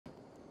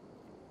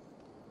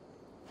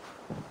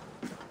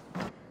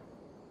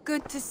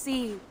Good to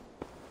see you.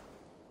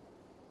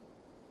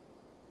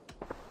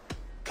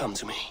 Come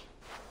to me.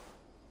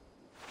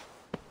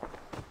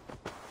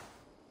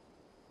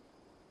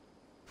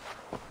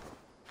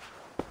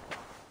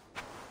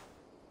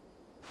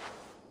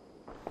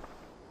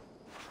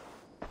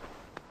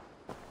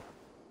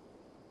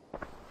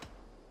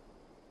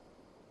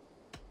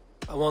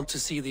 I want to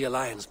see the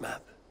Alliance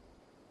map.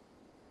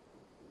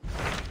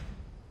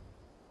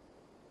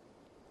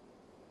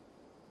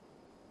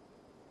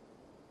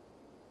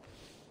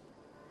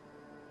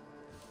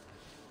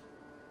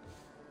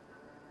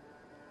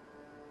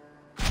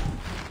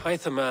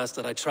 Hytham asked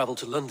that I travel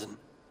to London.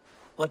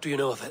 What do you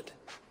know of it?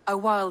 A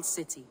wild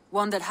city,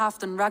 one that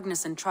Halfdan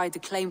Ragnarsson tried to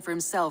claim for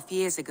himself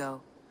years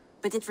ago.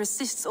 But it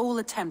resists all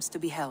attempts to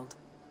be held.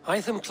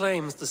 Hytham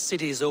claims the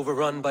city is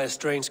overrun by a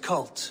strange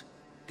cult,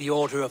 the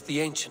Order of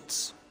the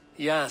Ancients.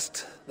 He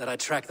asked that I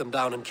track them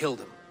down and kill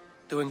them.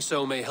 Doing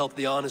so may help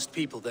the honest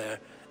people there,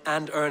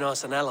 and earn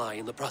us an ally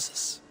in the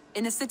process.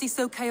 In a city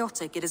so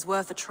chaotic, it is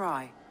worth a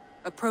try.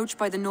 Approach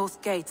by the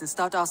North Gate and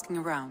start asking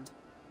around.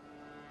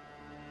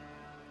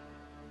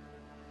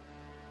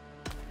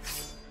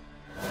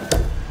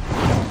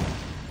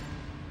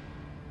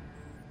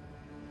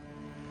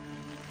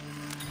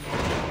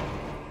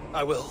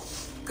 I will.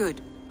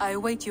 Good. I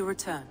await your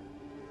return.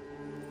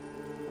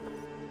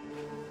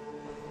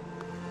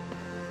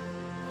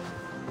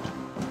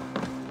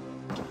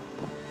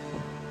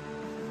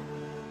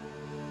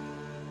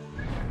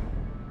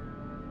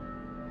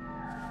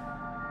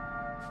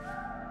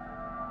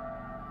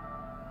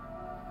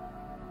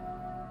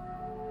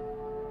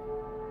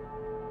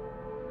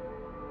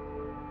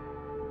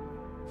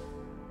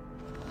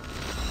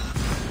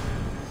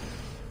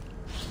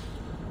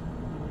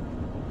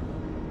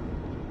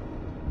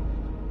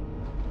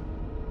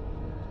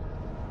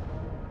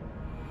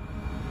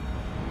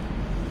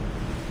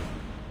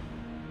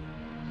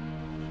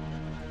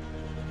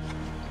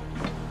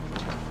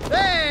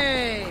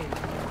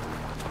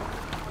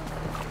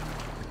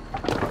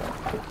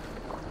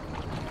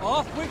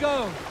 Off we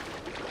go!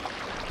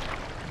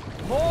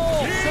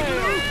 More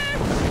sail!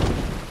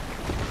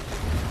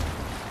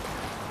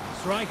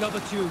 Strike up a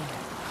tune.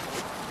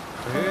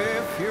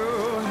 If you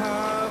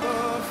have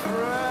a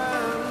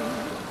friend,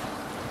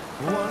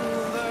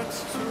 one that's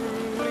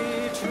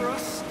truly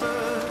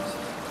trusted,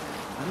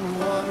 and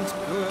wants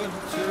good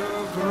to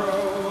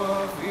grow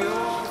of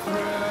your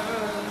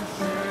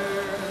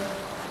friendship,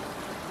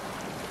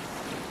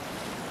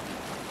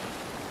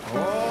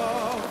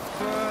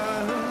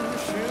 often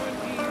should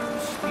you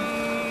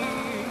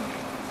speak,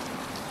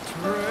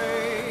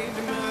 trade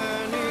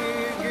many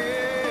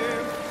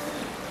gifts,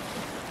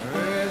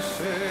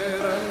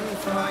 visit and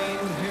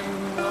find him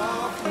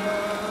not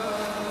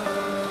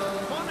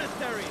left.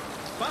 Monastery,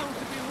 bound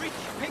to be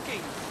rich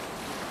pickings.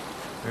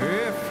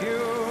 If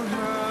you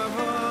have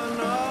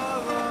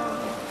another,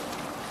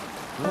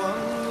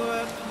 one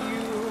that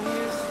you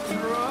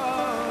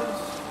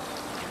mistrust,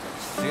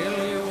 still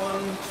you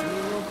want to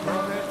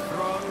profit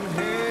from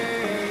him.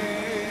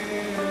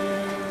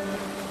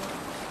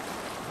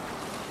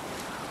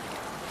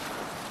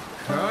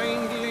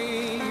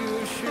 Kindly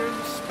you should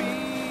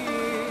speak,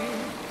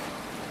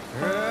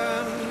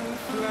 and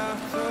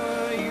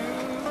flatter you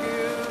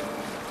give,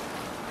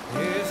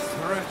 his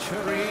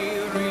treachery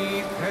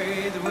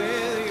repaid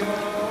with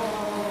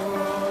your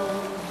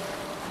own.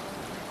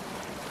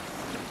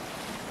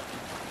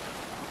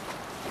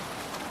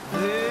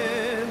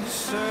 This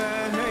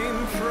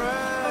same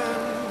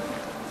friend,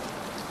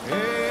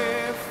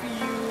 if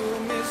you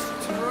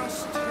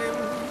mistrust him,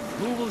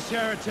 Who will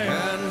share a tale?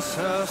 and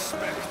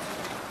suspect.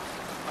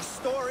 A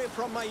story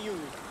from my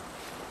youth.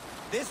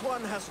 This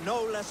one has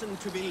no lesson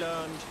to be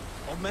learned,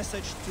 or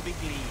message to be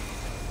gleaned.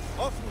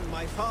 Often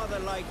my father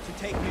liked to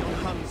take me on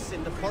hunts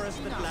in the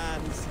forested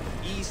lands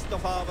east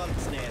of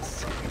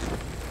Avaldsnes.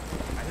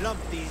 I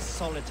loved these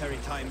solitary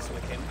times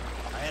with him.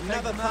 I had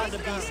never found a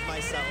beast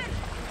myself.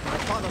 My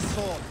father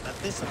saw that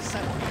this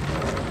upset me.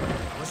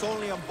 I was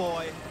only a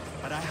boy,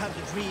 but I had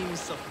the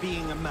dreams of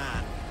being a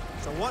man.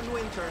 So one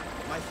winter,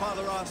 my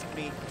father asked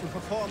me to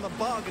perform a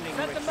bargaining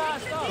ritual with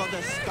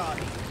Goddess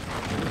Skadi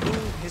to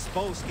remove his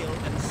bow skill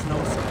and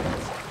snow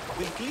skills.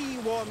 With glee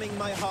warming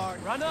my heart,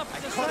 Run up I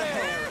the cut a sail.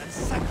 hare and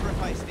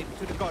sacrificed it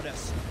to the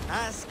goddess,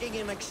 asking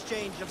in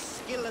exchange of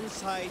skill and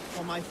sight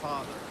for my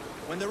father.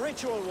 When the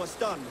ritual was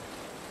done,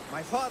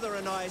 my father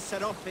and I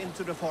set off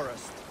into the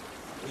forest.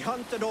 We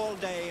hunted all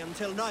day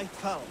until night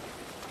fell,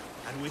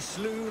 and we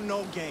slew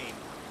no game.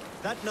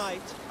 That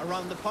night,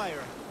 around the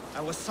fire,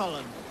 I was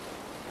sullen.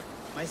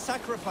 My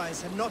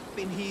sacrifice had not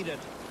been heeded,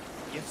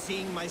 yet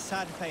seeing my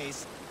sad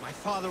face, my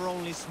father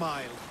only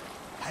smiled.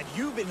 Had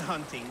you been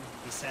hunting,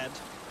 he said,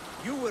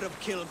 you would have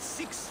killed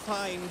 6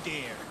 fine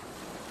deer.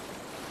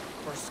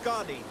 For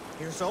Skadi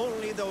hears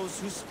only those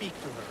who speak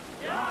to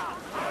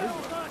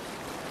her.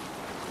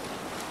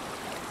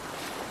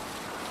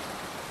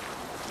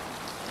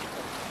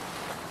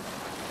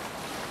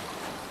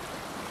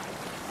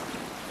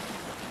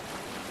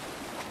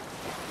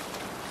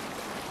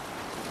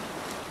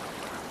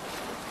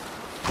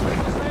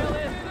 Sail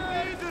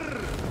in!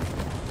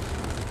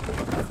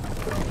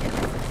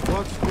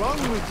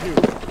 with you.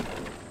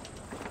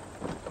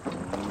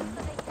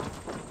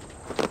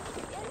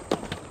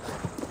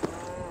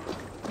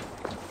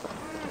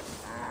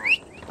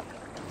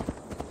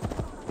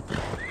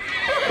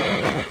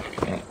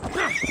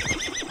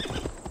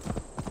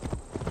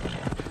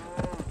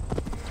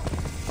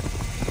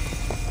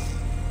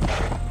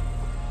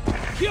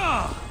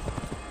 Yeah!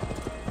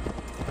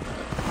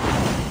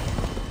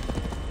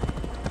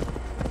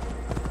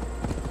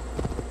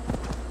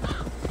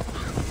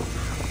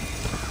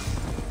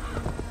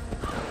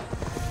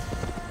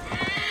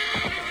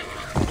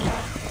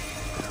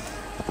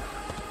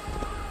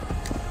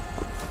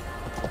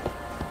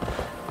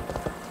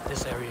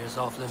 This area is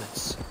off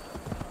limits.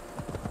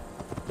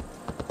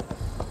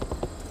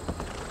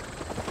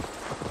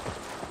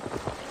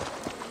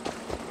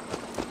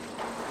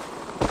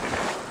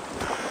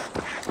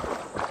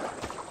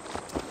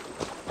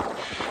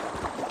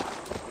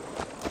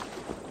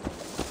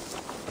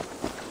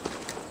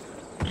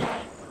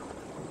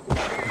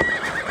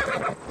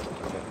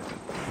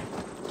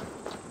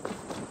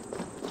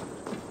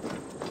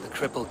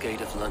 Triple Gate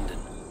of London.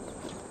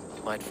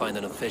 Might find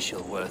an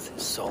official worth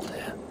his salt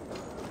here.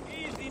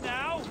 Easy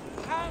now.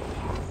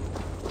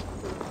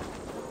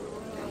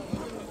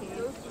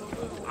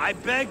 I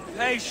beg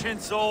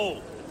patience,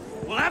 all.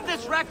 We'll have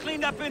this wreck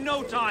cleaned up in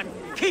no time.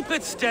 Keep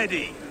it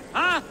steady,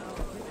 huh?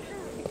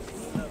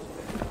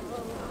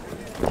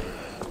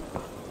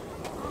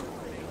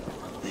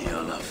 The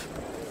Olaf.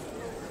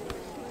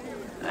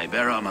 Hey,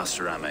 bear up,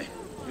 Master Ame.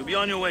 You'll be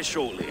on your way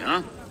shortly,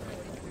 huh?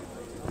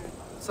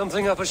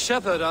 Something up a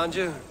shepherd, aren't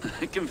you?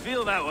 It can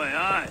feel that way,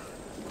 aye.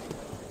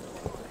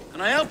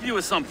 Can I help you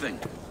with something?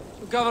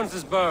 Who governs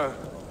this burgh?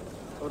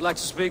 I would like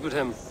to speak with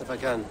him, if I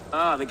can.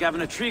 Ah, the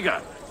Governor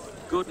Trigger.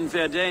 Good and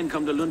fair Dane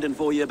come to London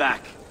 4 year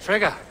back.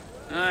 Trigger!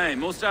 Aye,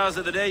 most hours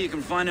of the day you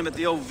can find him at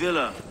the old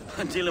villa,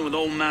 dealing with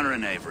all manner of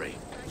knavery.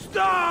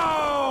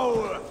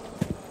 Stow!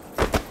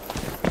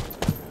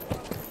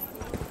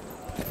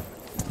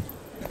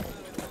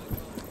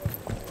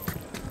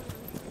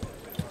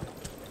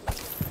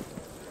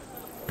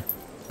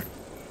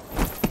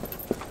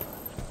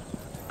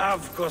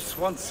 Avgos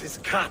wants his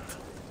cut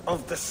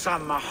of the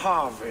summer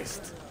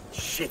harvest.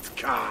 Shit,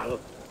 Carl.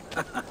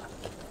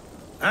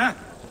 Huh?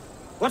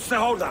 What's the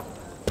holdup?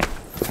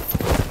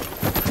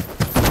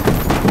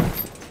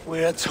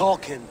 We're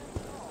talking.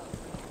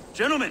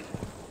 Gentlemen,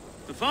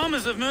 the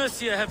farmers of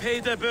Mercia have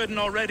paid their burden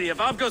already. If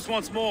Avgos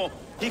wants more,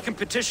 he can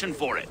petition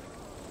for it.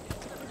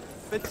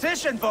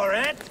 Petition for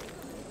it?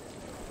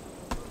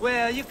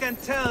 Well, you can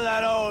tell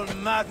that old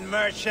mud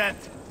merchant.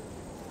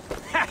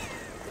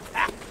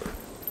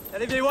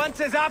 And if he wants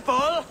his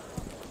apple,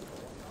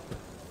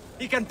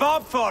 he can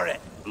bob for it.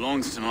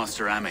 Belongs to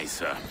Master Ame,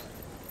 sir.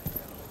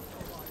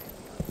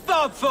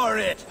 Bob for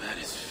it! That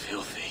is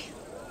filthy.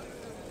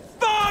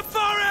 Bob for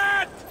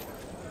it!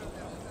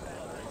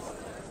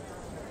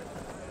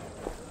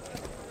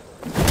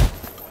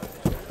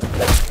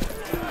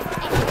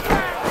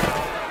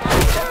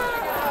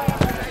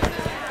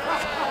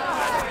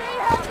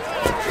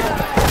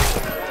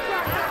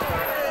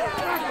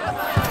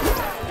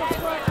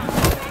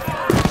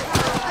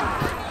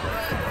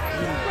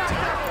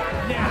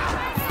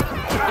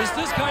 Is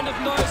this kind of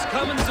noise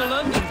coming to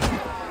London?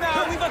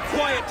 Now, we've a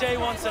quiet day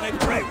once in a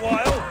great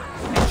while.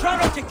 And try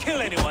not to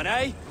kill anyone,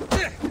 eh?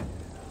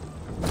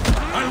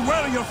 I'll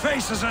wear your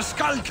face as a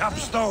skull cap,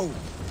 Stow.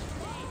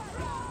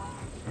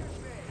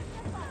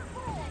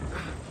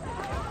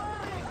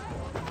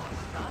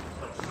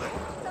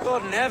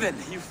 God in heaven,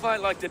 you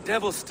fight like the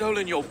devil's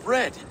stolen your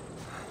bread.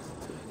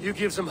 You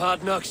give some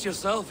hard knocks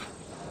yourself?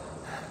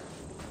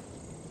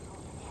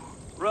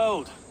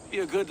 Road, be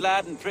a good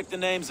lad and prick the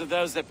names of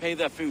those that pay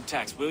their food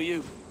tax, will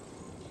you?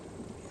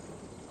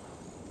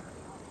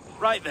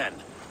 Right then.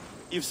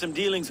 You've some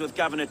dealings with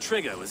Governor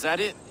Trigger, was that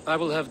it? I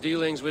will have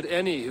dealings with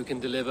any who can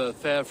deliver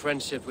fair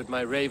friendship with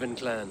my Raven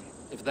clan.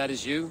 If that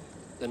is you,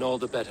 then all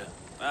the better.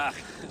 Ah,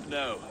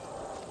 no.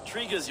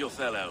 Trigger's your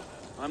fellow.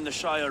 I'm the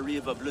Shire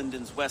Reeve of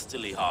London's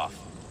westerly half.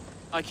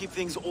 I keep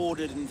things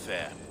ordered and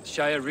fair.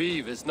 Shire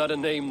Reeve is not a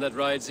name that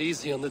rides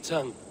easy on the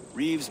tongue.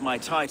 Reeve's my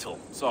title,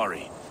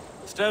 sorry.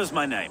 Stow's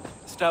my name.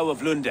 Stow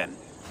of London.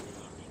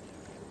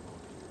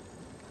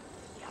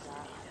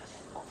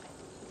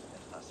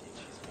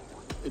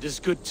 It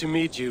is good to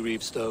meet you,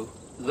 Reevestow.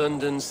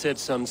 London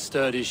sits on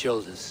sturdy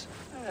shoulders.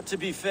 To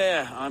be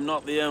fair, I'm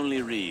not the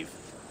only Reeve.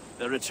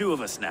 There are two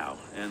of us now,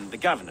 and the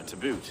Governor to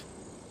boot.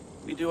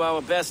 We do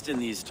our best in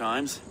these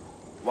times,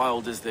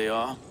 wild as they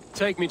are.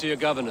 Take me to your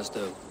governor,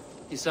 Stow.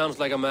 He sounds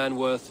like a man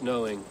worth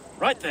knowing.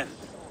 Right then.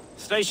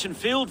 Station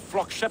filled,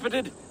 flock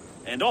shepherded,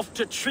 and off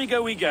to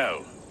Trigger we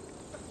go.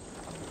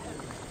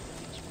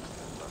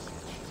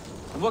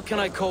 And what can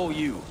I call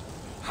you?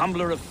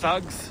 Humbler of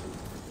thugs?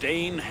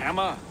 Dane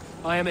Hammer?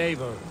 I am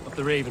Eivor of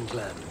the Raven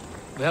clan.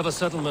 We have a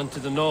settlement to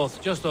the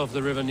north, just off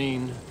the River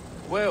Neen.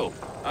 Well,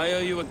 I owe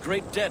you a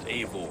great debt,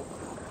 Eivor.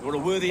 You're a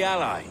worthy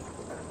ally.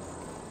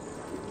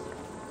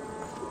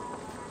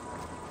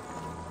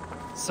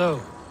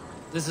 So,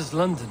 this is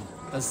London,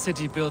 a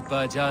city built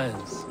by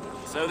giants.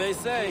 So they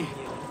say.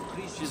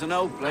 She's an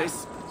old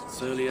place,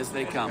 as early as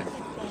they come.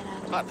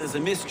 But there's a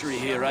mystery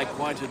here I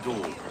quite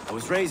adore. I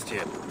was raised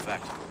here, in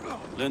fact.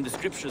 Learned the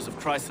scriptures of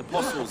Christ's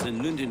apostles in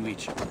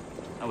Lundenwich.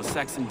 I was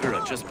Saxon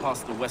Borough, just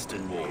past the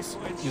western walls.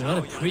 You're not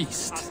a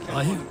priest,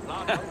 are you?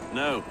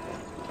 No.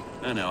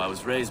 No, I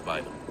was raised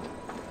by them.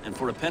 And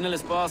for a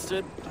penniless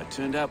bastard, I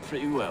turned out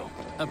pretty well.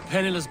 A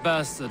penniless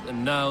bastard,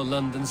 and now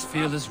London's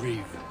fearless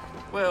reeve.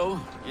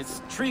 Well,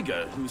 it's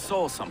Trigger who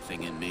saw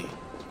something in me.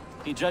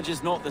 He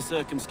judges not the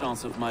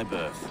circumstance of my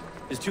birth.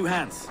 His two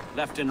hands,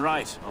 left and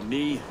right, on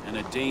me and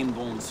a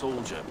Dane-born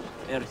soldier,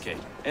 Erke.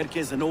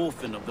 Erke's an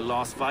orphan of the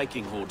last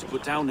Viking horde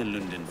put down in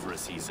London for a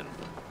season.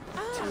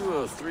 2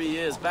 or 3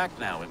 years back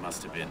now, it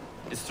must have been.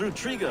 It's through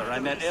Trigger I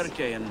met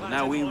Erke, and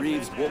now we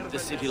Reeves walk the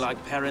city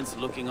like parents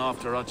looking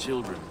after our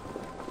children.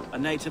 A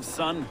native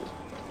son,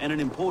 and an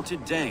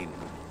imported Dane.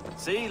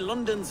 See,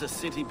 London's a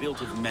city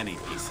built of many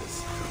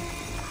pieces.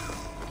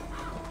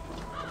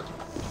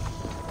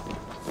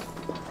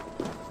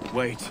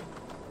 Wait.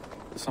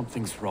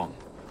 Something's wrong.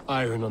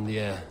 Iron on the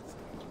air.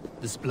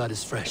 This blood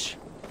is fresh.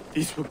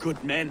 These were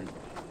good men.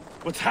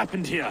 What's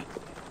happened here?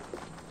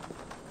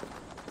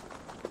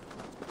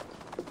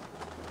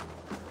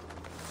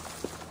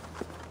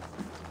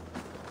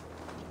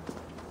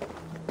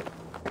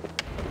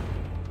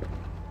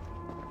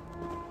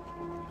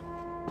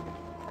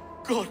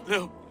 God,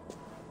 no.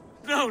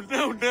 No.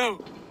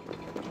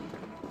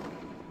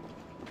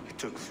 It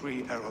took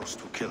 3 arrows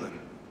to kill him.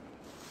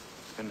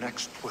 The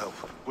next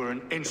 12 were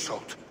an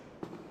insult.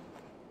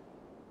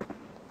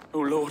 O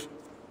Lord,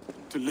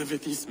 deliver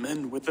these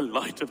men with the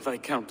light of thy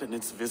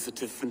countenance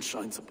visiteth and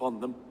shines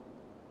upon them.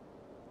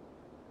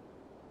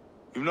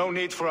 You've no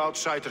need for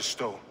outsiders,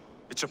 though.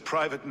 It's a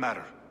private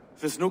matter.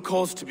 There's no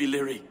cause to be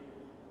leery.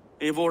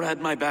 Eivor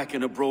had my back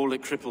in a brawl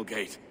at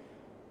Cripplegate.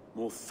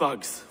 More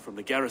thugs from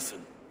the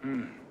garrison.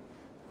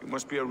 You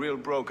must be a real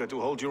broker to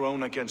hold your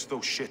own against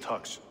those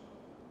shithugs.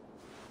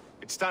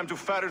 It's time to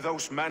fatter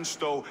those men,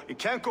 Stowe. It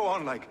can't go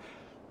on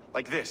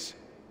like this.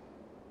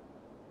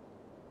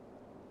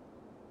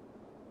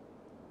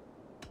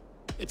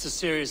 It's a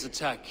serious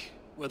attack.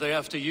 Were they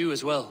after you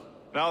as well?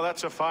 Now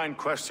that's a fine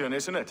question,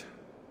 isn't it?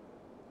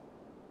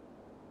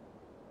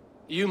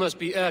 You must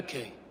be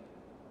Erke,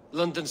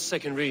 London's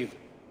second reeve.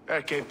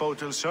 Erke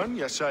Botel's son,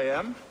 yes I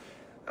am.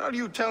 Are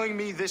you telling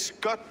me this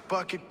gut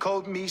bucket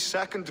called me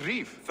second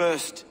reeve?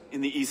 First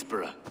in the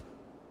Eastborough,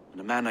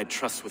 and a man I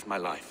trust with my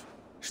life.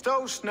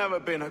 Stowe's never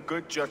been a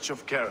good judge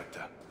of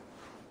character.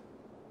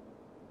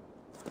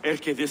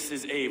 Erke, this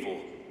is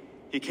Eivor.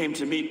 He came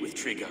to meet with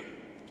Trigger,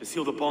 to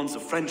seal the bonds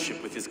of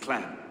friendship with his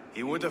clan.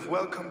 He would have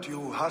welcomed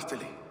you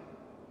heartily.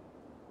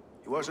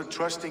 He was a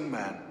trusting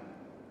man,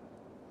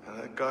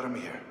 and I got him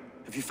here.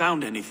 Have you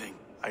found anything?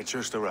 I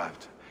just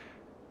arrived.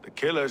 The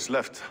killers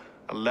left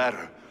a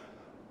ladder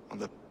on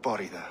the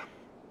body there.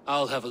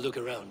 I'll have a look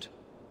around.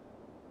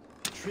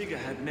 Trigger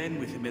had men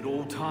with him at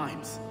all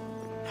times.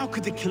 How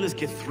could the killers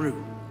get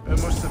through? They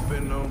must have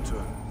been known to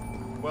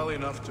him. Well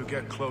enough to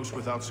get close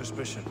without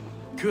suspicion.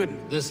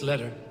 Good. This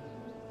letter.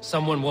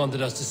 Someone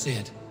wanted us to see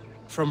it.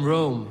 From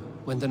Rome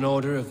went an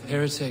order of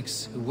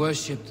heretics who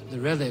worshipped the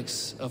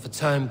relics of a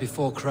time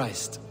before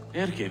Christ.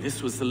 Erke,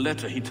 this was the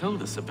letter he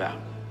told us about.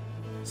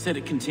 Said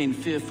it contained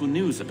fearful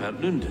news about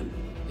London.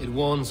 It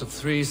warns of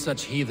 3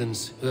 such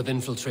heathens who have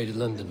infiltrated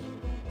London.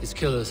 His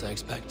killers, I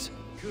expect.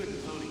 Good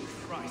holy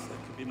Christ,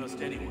 that could be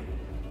most anyone.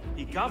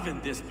 He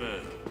governed this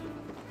burg.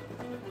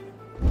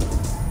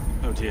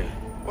 Oh dear.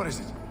 What is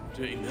it?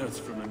 Dirty notes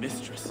from a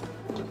mistress.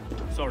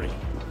 Sorry.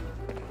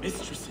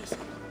 Mistresses.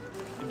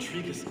 In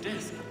Trigger's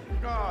desk.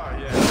 Ah,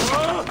 yes.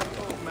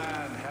 Old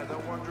man had a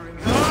wandering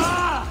hand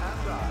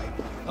and eye.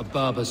 A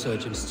barber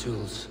surgeon's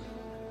tools.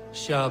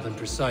 Sharp and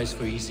precise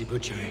for easy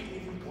butchery.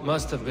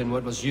 Must have been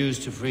what was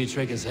used to free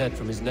Trigger's head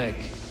from his neck.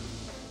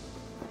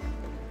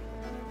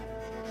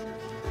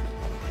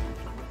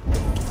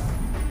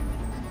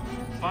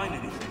 Find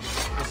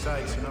anything?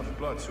 Besides enough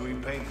blood so we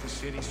paint the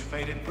city's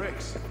faded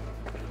bricks.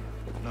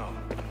 No.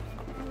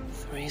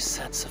 3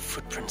 sets of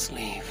footprints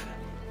leave.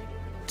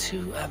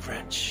 2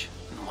 average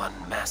and 1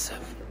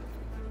 massive.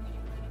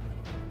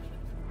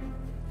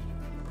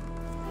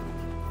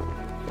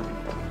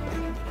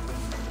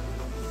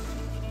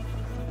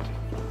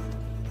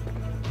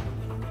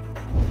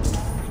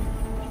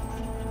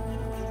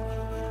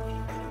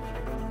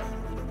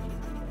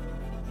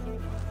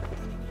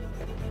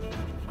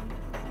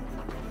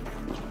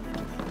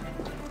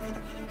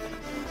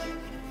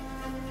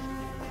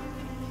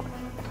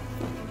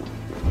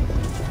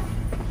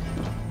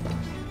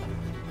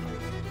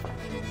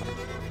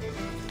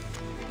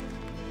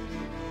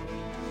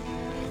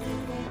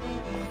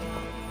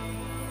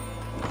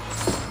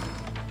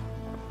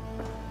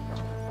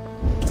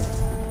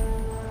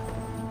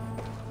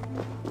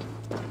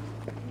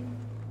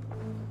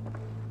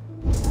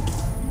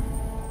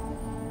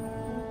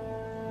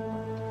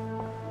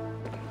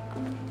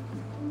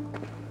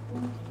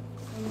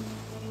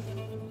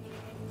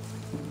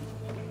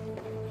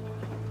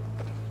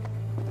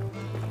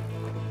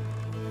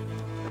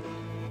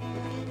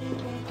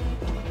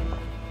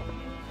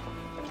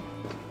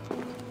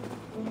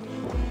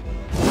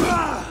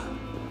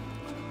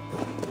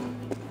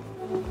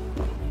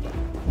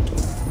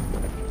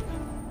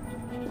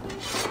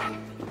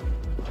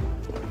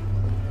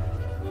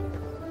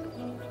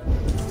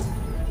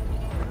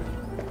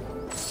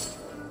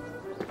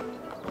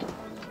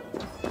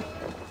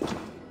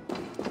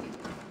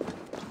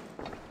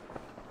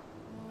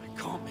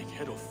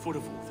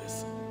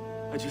 this.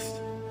 I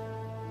just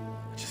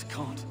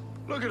can't.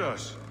 Look at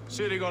us,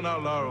 sitting on our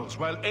laurels,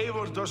 while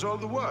Eivor does all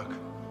the work.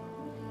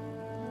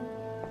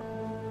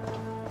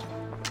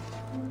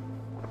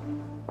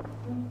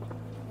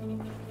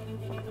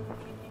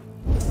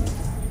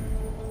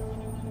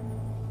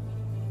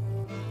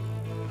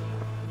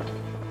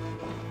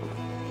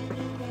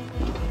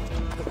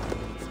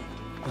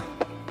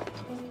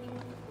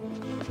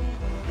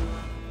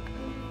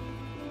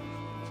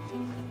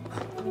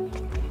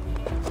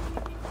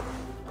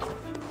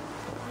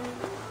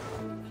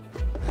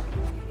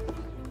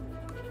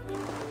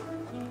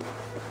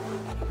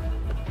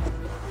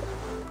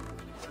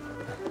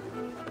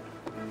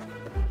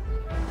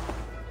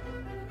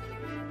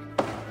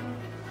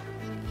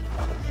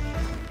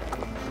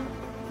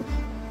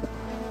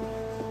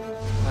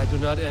 I do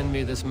not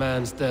envy this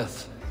man's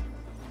death.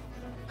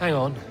 Hang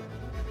on.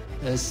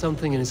 There's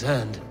something in his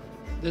hand.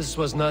 This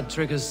was not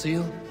Trigger's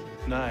seal?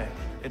 Nah,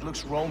 it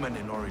looks Roman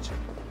in origin.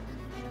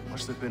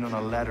 Must have been on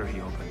a ladder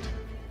he opened.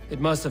 It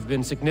must have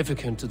been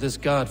significant to this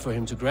god for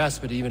him to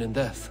grasp it even in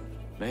death.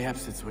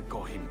 Mayhaps it's what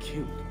got him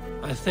killed.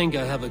 I think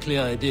I have a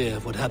clear idea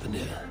of what happened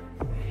here.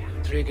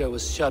 Trigger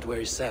was shot where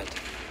he sat.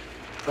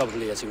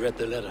 Probably as he read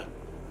the letter.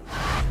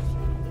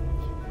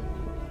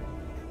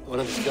 One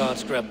of his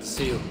guards grabbed the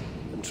seal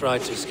and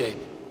tried to escape.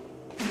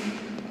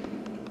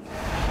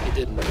 He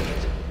didn't make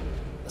it.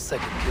 A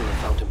second killer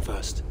found him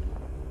first.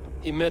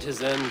 He met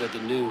his end at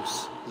the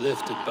noose,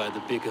 lifted by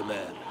the bigger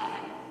man.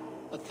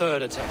 A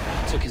third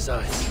attacker took his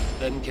eyes,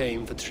 then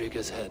came for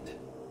Trigger's head.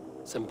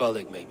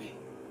 Symbolic, maybe.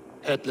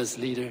 Headless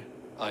leader,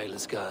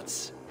 eyeless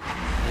guards.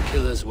 The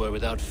killers were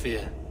without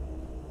fear.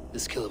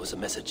 This killer was a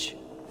message.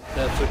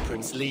 Their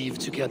footprints leave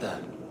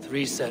together.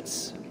 3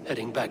 sets,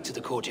 heading back to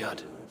the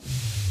courtyard.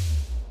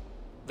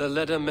 The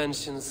letter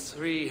mentions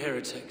 3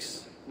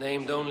 heretics,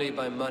 named only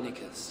by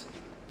Manicus.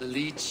 The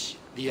Leech,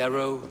 the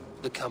Arrow,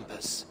 the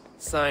Compass.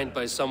 Signed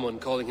by someone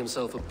calling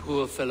himself a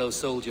poor fellow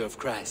soldier of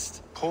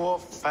Christ. Poor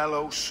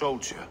fellow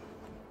soldier.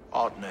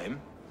 Odd name.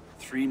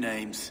 3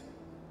 names,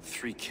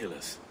 3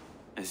 killers,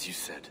 as you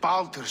said.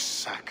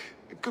 Baldersack.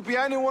 It could be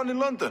anyone in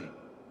London.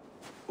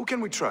 Who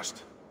can we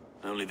trust?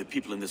 Only the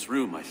people in this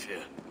room, I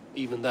fear.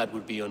 Even that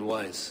would be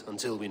unwise,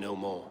 until we know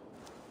more.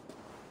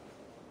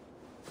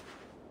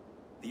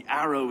 The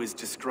Arrow is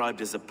described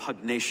as a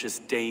pugnacious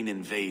Dane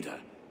invader.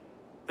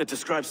 That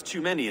describes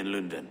too many in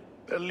London.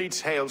 The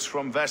Leech hails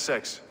from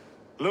Wessex.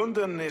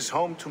 London is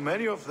home to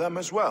many of them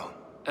as well.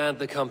 And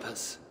the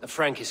Compass, a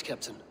Frankish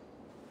captain.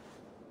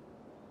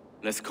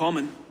 Less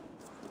common,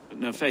 but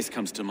no face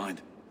comes to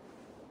mind.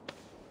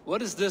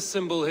 What is this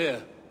symbol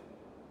here?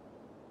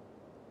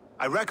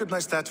 I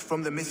recognize that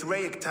from the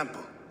Mithraic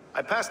temple.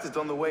 I passed it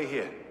on the way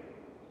here.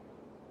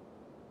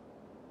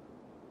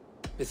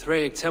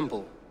 Mithraic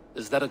temple?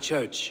 Is that a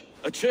church?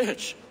 A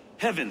church?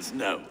 Heavens,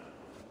 no.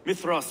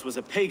 Mithras was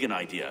a pagan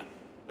idea.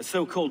 A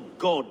so-called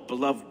god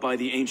beloved by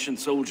the ancient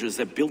soldiers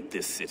that built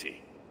this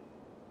city.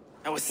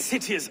 Our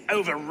city is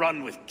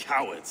overrun with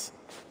cowards.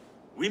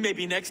 We may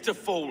be next to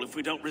fall if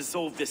we don't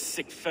resolve this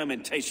sick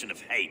fermentation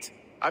of hate.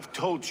 I've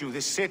told you,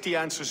 this city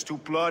answers to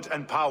blood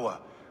and power.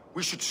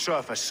 We should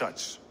serve as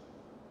such.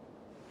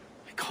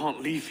 I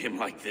can't leave him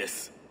like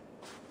this.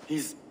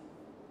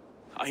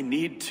 I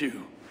need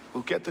to.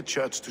 We'll get the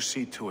church to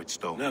see to it,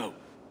 Stone. No.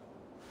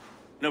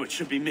 No, it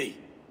should be me.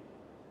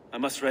 I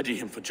must ready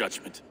him for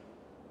judgment.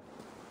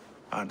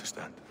 I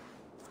understand.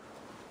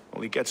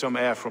 Only get some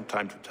air from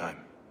time to time.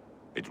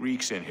 It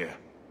reeks in here.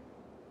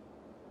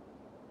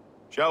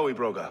 Shall we,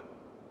 Broga?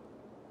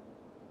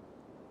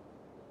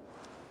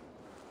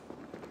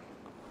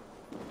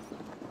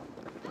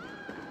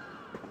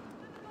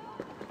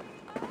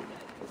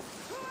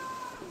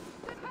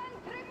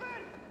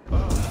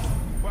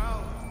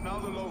 Well, now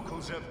the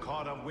locals have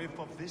caught a whiff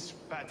of this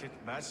fatted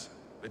mess.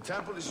 The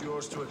temple is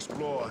yours to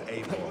explore,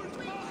 Eivor.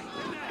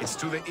 It's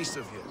to the east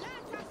of here.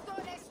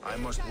 I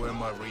must wear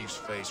my Reeve's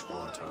face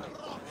for a time.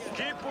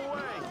 Keep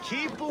away!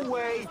 Keep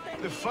away!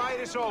 The fight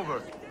is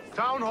over.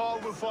 Town Hall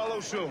will follow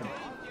soon.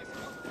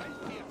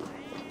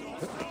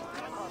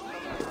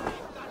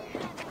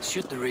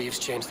 Should the Reeves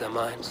change their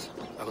minds,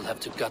 I will have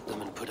to gut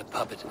them and put a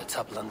puppet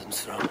atop London's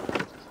throne.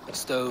 But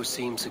Stowe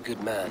seems a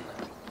good man.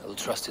 I will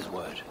trust his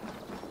word.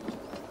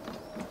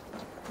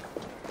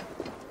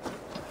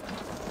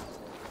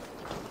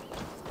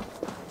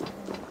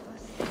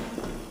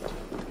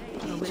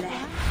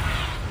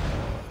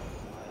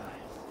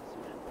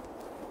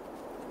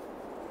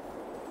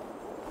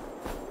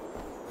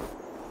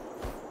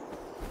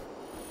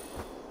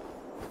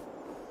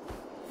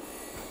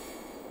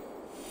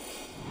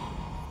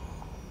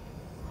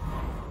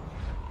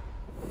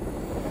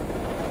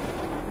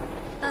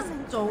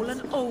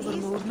 Stolen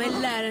overmoed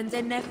med læreren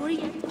en neckori.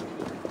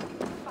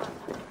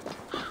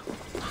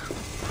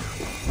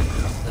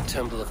 The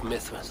Temple of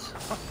Mithras.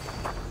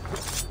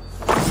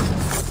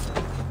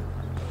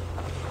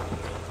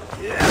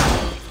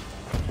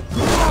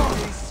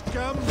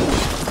 Scum!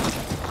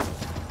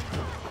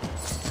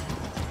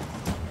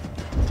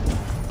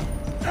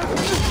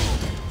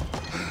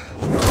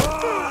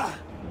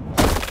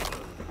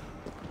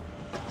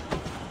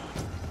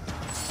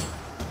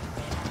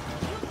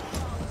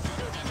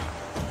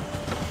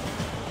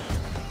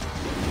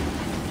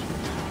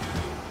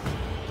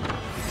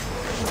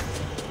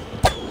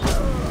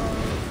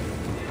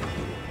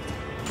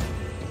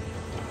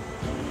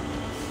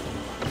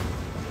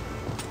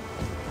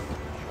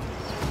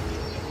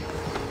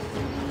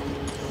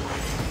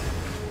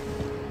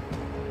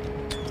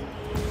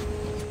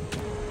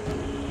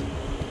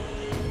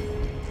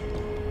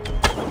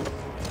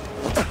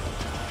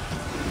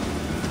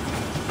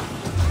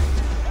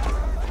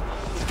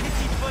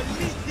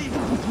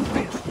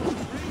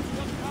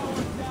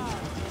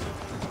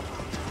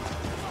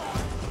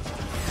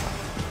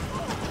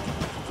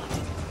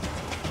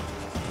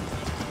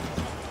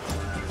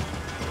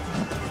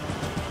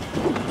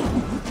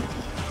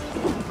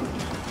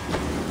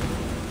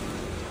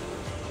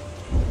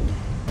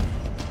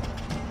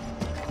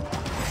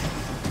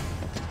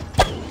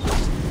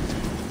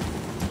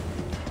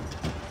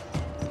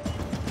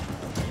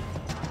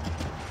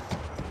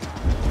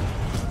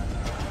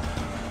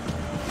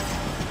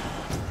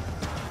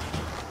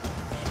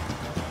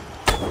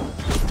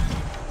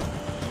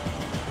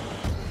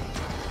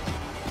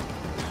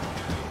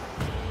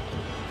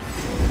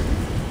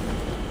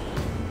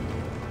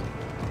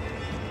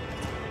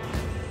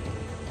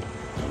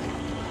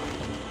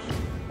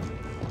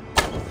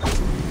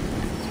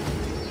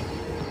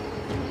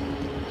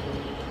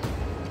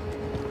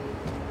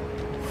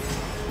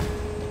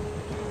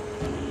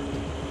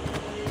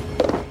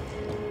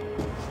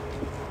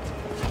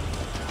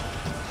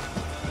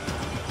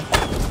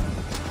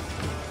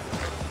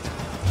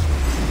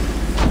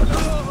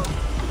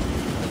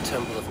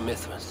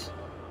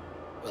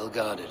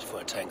 guarded for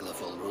a tangle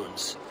of old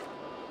ruins.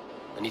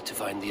 I need to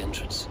find the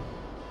entrance.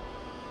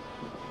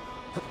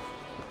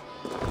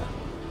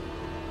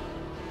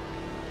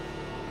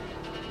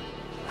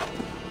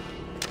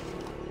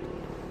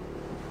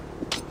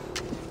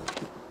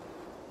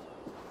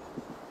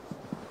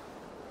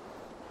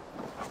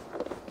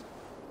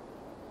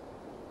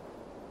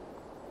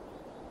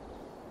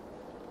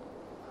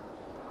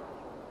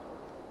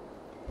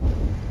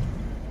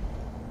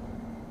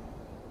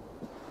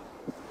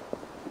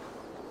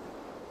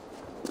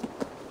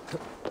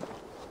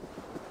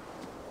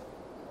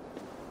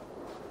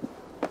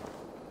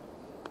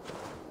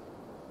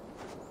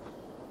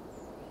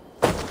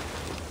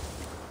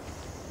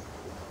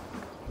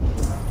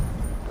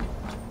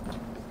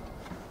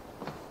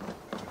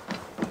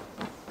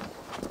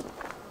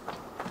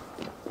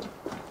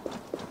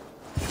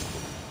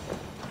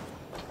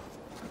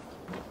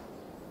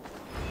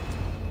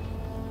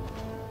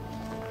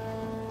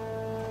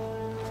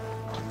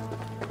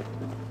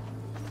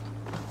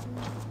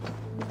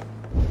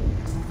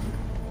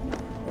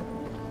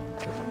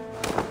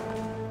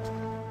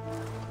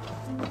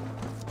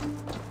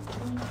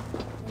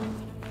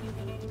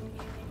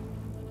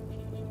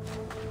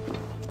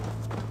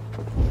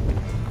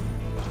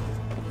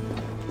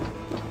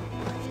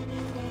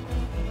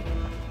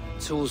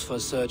 Tools for a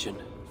surgeon,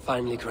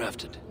 finely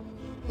crafted.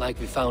 Like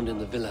we found in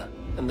the villa.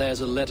 And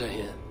there's a letter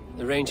here,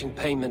 arranging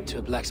payment to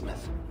a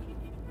blacksmith.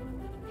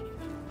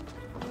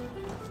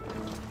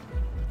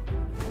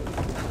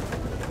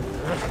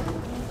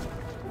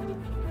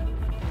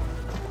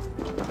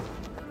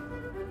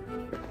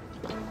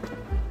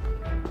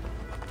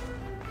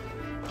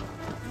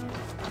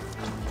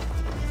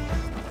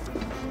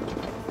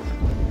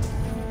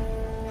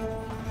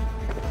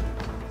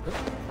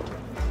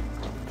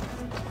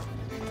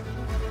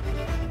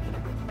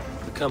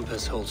 The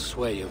compass holds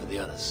sway over the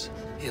others.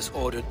 He has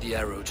ordered the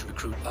arrow to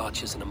recruit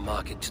archers in a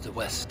market to the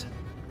west.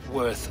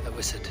 Worth a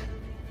visit.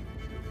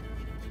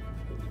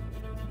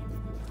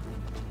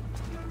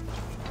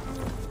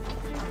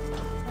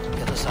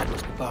 The other side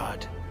must be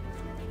barred.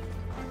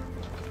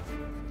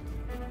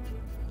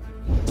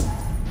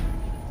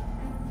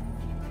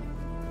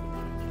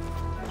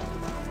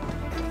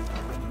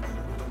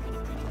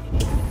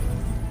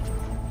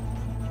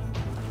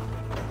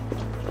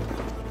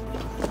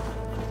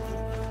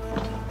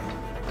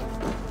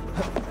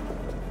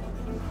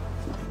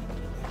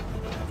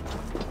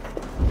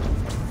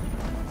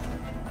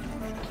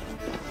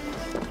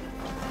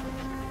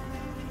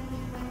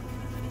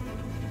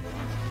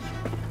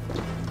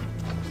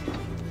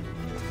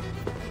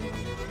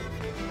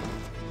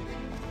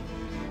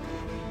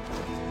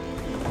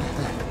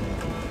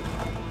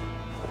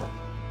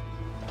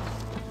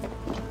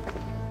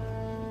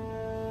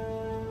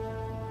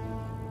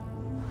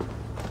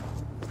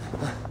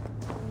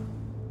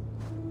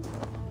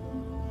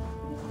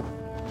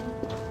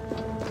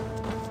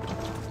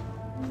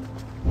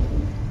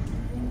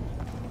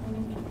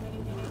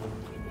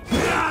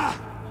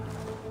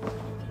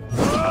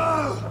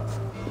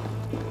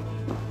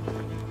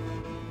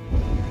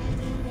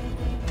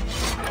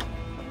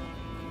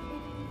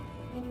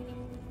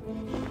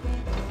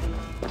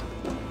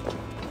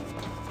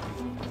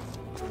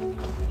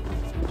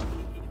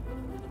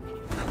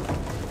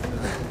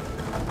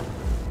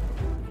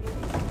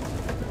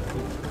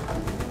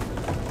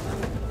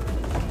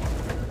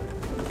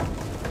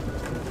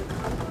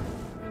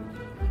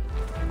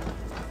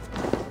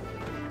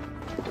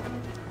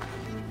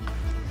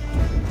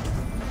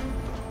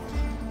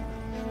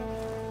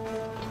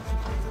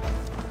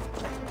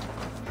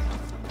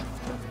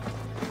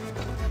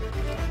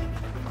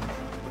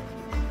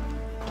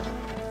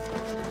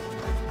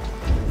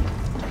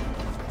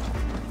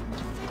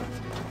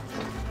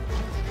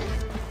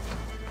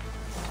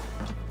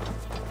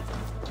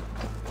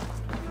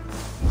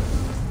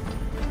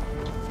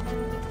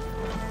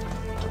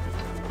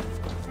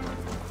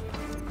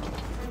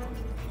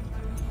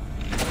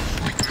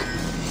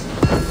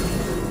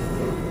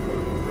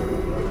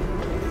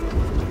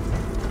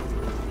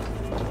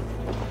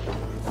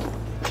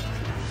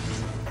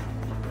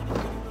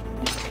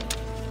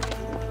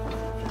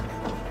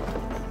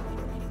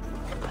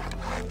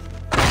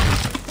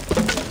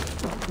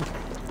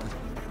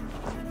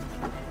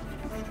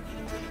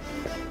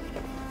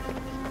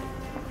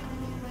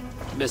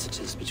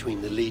 Messages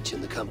between the Leech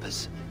and the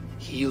Compass.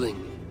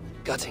 Healing,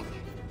 gutting.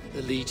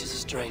 The Leech is a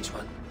strange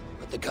one,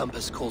 but the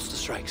Compass calls the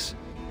strikes.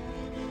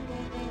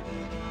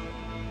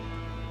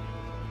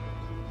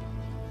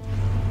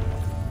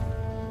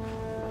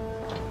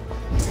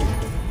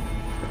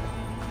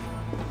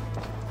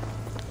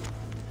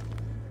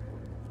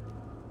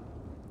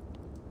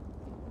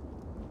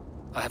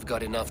 I have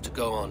got enough to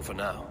go on for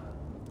now.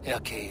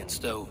 Erke and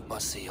Stove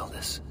must see all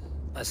this.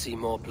 I see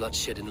more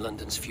bloodshed in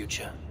London's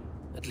future.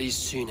 At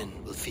least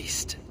Sunan will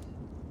feast.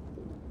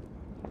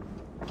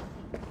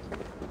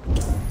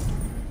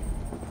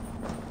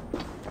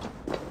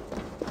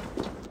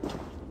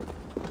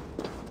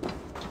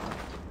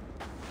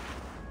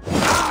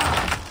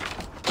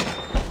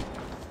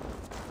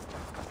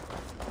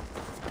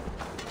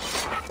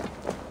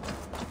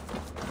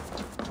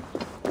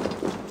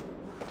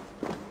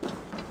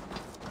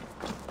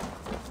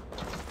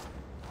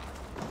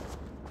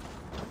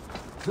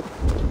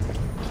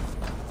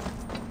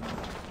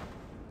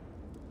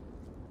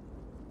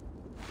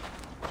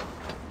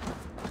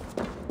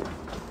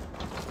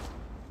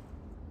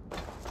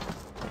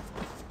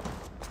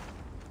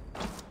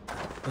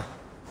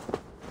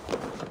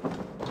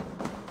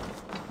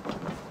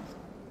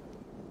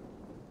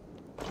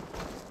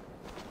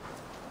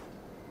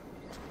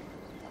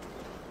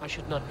 I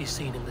should not be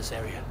seen in this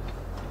area.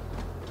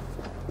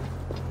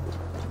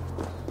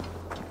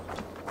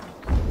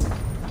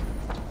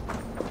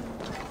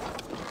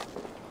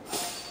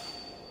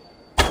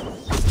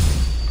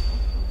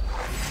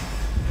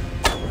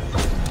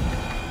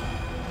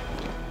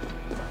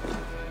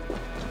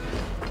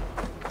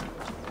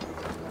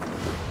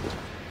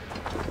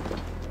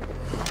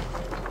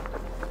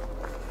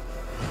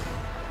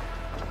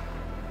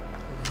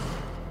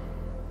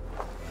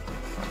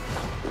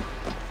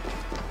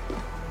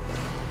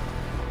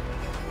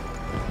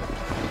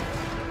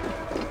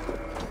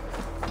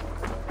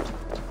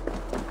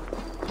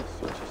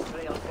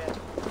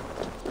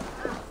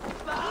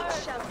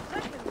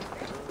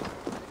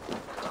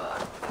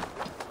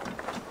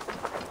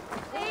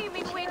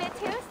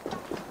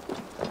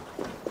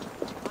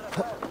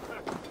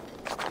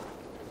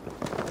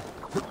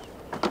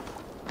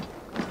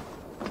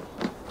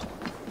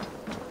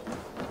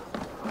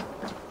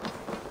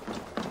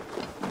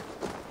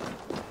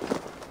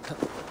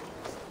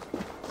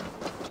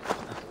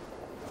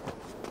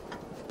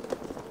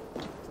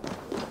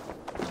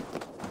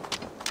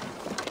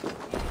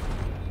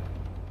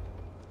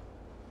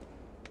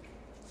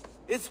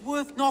 It's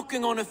worth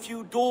knocking on a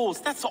few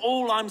doors, that's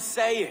all I'm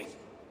saying.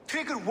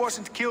 Trygger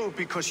wasn't killed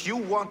because you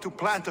want to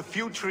plant a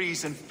few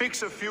trees and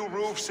fix a few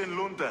roofs in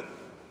London.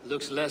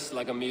 Looks less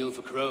like a meal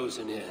for crows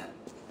in here.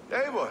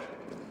 Eivor,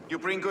 you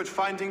bring good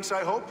findings,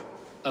 I hope?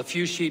 A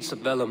few sheets of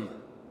vellum.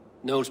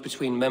 Notes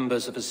between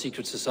members of a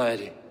secret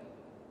society.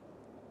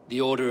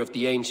 The Order of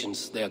the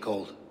Ancients, they are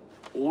called.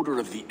 Order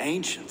of the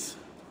Ancients?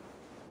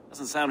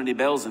 Doesn't sound any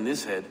bells in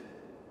this head.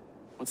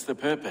 What's the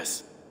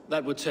purpose?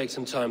 That would take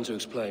some time to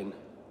explain.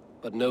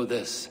 But know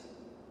this,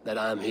 that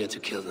I am here to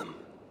kill them.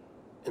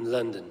 In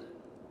London,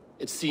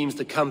 it seems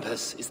the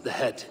compass is the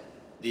head.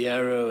 The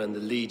arrow and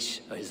the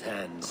leech are his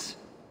hands.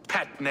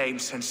 Pet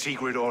names and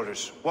secret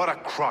orders. What a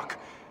crock.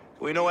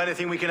 Do we know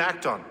anything we can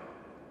act on?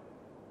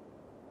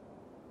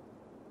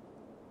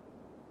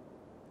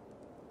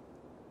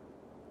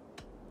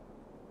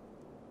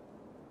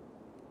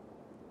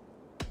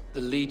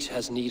 The leech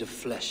has need of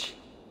flesh.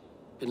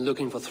 Been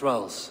looking for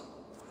thralls,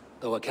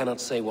 though I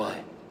cannot say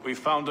why. We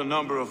found a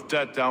number of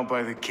dead down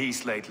by the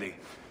quays lately,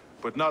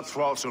 but not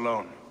thralls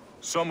alone.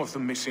 Some of the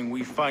missing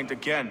we find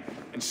again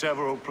in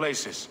several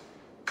places,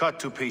 cut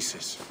to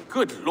pieces.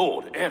 Good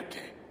lord, Erke.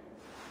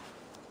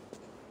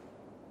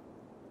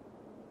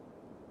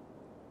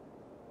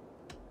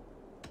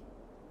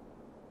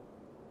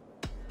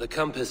 The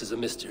compass is a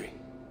mystery.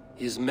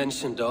 He is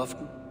mentioned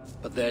often,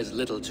 but there is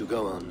little to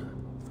go on.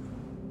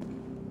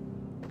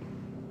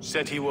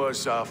 Said he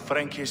was a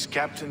Frankish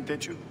captain,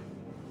 did you?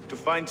 To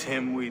find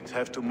him, we'd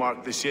have to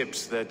mark the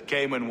ships that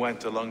came and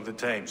went along the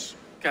Thames.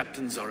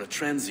 Captains are a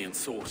transient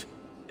sort.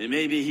 It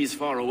may be he's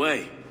far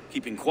away,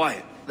 keeping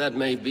quiet. That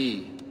may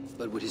be,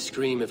 but would he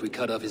scream if we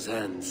cut off his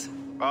hands?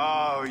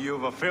 Oh,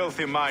 you've a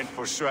filthy mind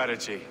for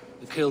strategy.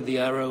 We kill the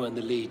arrow and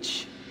the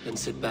leech, then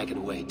sit back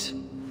and wait.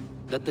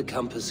 Let the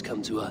compass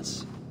come to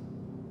us.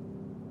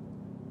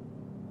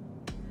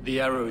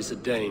 The arrow is a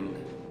Dane,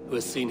 who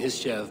has seen his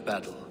share of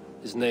battle.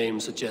 His name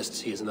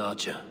suggests he is an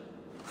archer.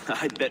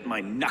 I bet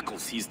my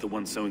knuckles he's the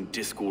one sowing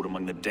discord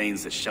among the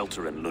Danes that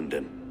shelter in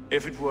London.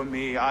 If it were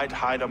me, I'd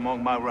hide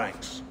among my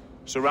ranks,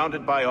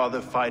 surrounded by other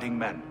fighting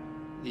men.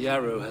 The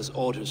arrow has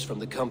orders from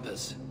the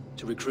compass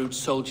to recruit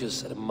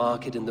soldiers at a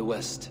market in the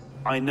west.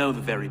 I know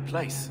the very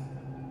place.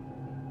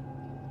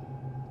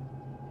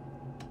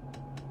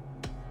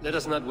 Let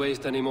us not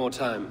waste any more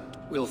time.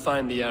 We'll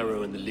find the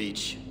arrow and the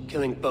leech.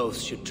 Killing both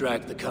should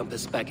drag the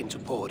compass back into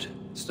port.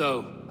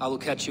 So, I will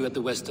catch you at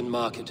the western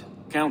market.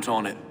 Count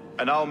on it.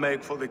 And I'll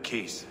make for the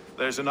quays.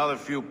 There's another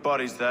few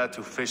bodies there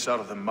to fish out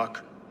of the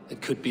muck.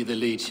 It could be the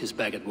leech is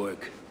back at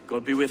work.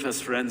 God be with us,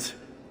 friends.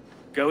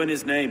 Go in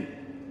his name,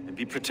 and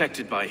be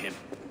protected by him.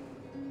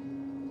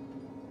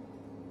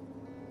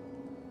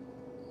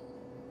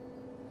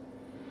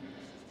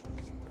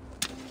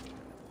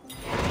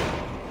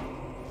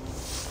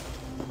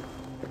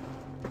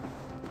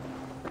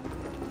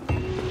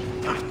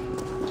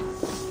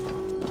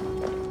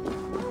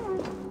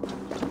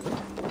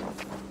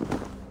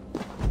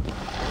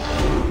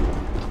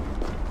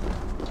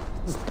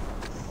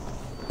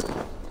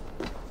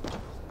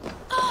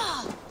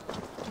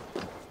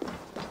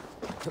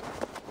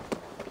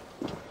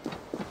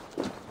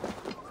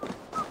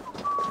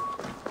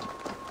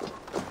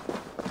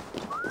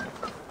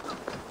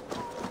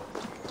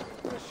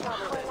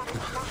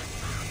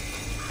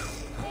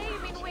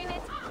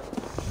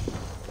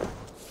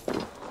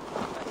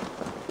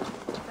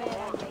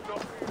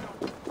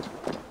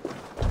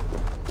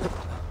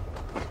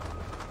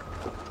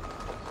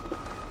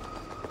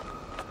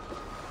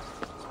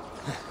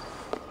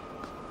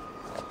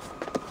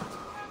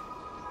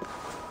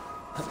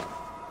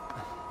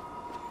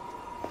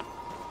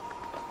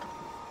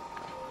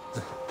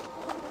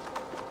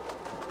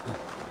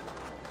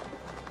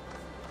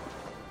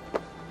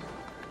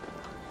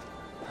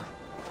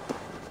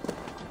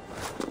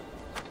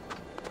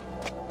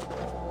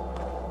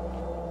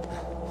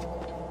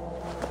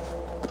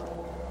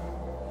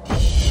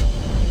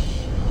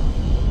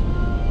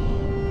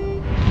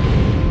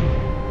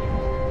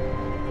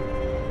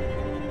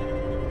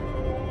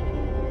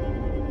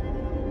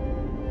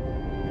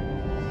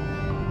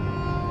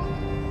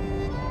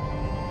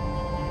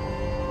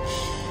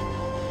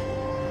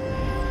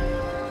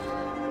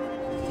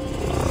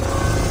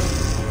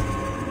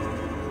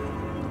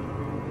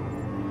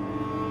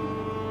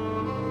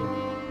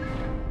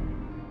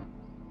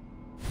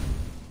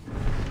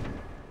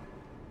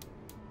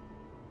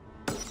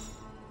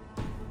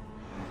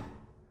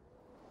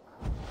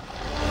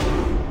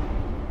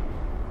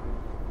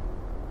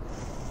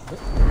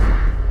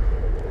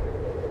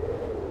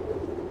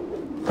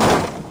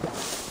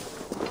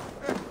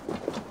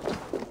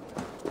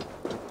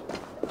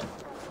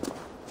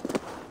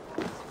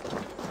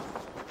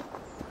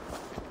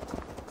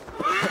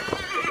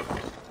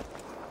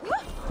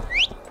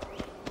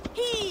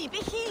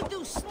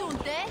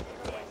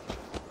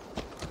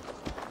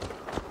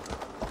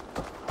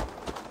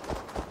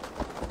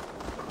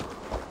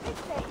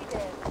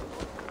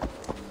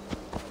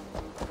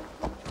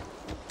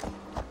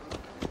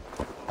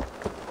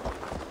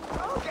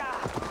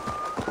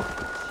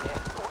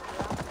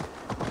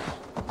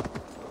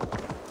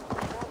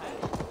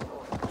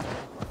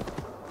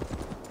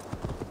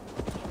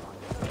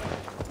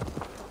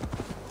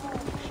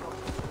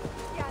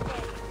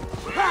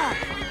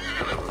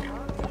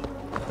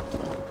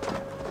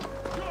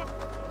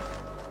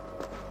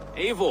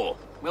 Eivor,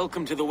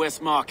 welcome to the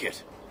West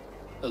Market.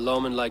 A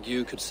lawman like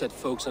you could set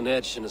folks on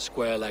edge in a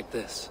square like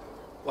this.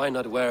 Why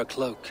not wear a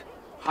cloak?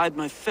 Hide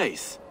my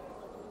face?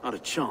 Not a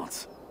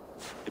chance.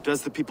 It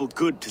does the people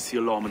good to see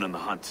a lawman on the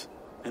hunt.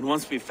 And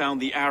once we've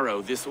found the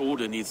arrow, this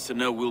order needs to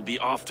know we'll be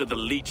after the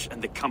leech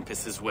and the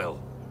compass as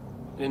well.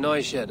 Any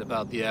noise yet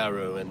about the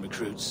arrow and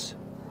recruits?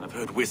 I've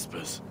heard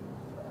whispers.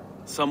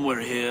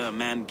 Somewhere here, a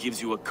man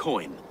gives you a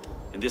coin,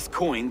 and this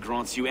coin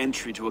grants you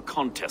entry to a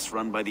contest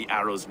run by the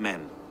arrow's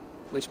men.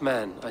 Which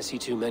man? I see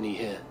too many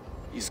here.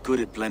 He's good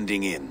at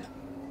blending in.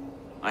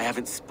 I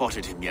haven't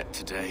spotted him yet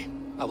today.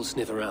 I will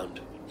sniff around.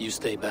 You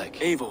stay back.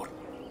 Eivor,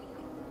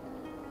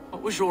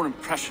 what was your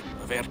impression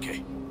of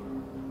Erke?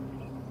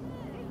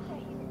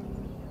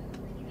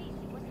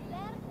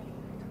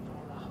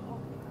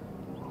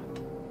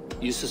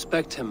 You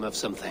suspect him of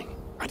something?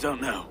 I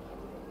don't know.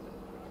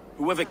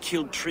 Whoever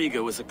killed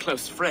Trygro was a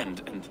close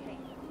friend, and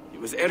it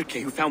was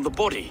Erke who found the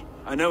body.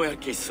 I know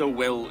Erke so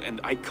well,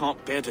 and I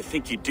can't bear to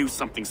think he'd do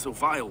something so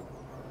vile.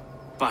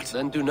 But...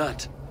 Then do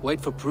not.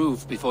 Wait for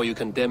proof before you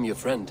condemn your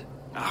friend.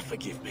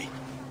 Forgive me.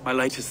 My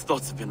latest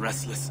thoughts have been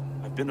restless.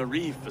 I've been a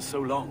reeve for so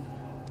long.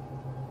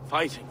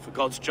 Fighting for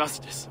God's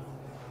justice.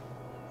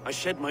 I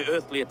shed my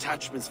earthly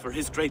attachments for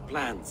his great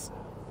plans.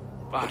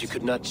 But you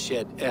could not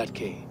shed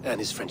Erke and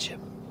his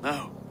friendship.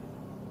 No.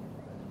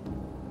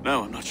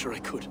 No, I'm not sure I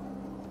could.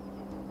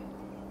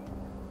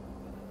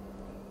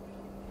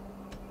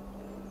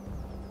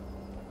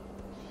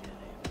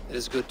 It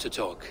is good to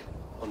talk.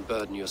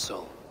 Unburden your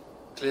soul.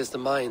 Clears the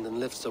mind and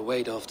lifts the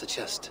weight off the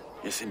chest.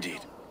 Yes, indeed.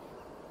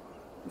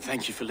 And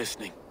thank you for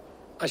listening.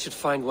 I should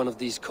find one of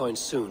these coins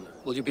soon.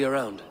 Will you be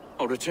around?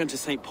 I'll return to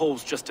St.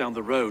 Paul's just down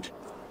the road.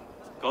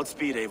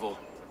 Godspeed, Eivor.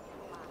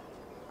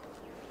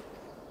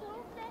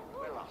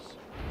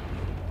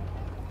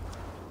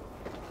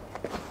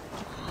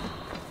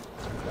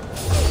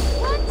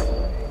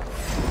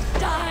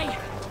 Die!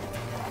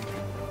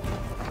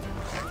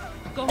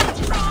 Go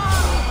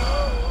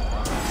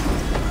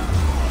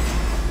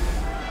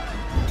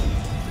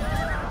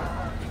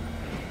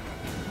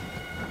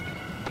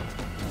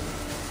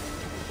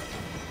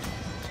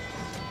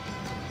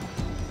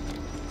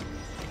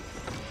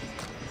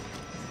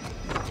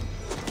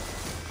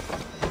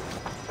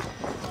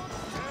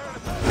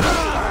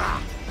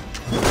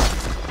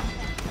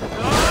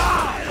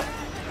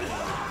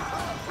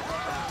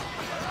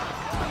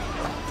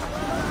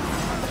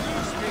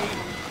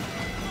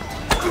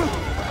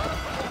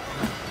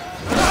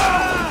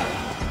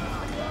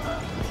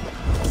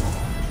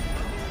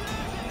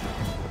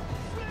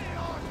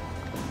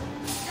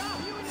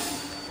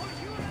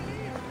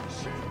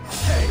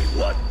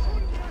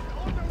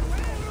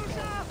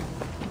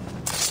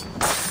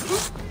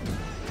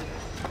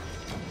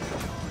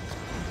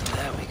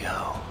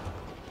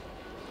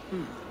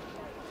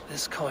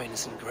This coin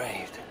is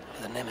engraved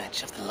with an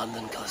image of the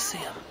London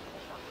Colosseum.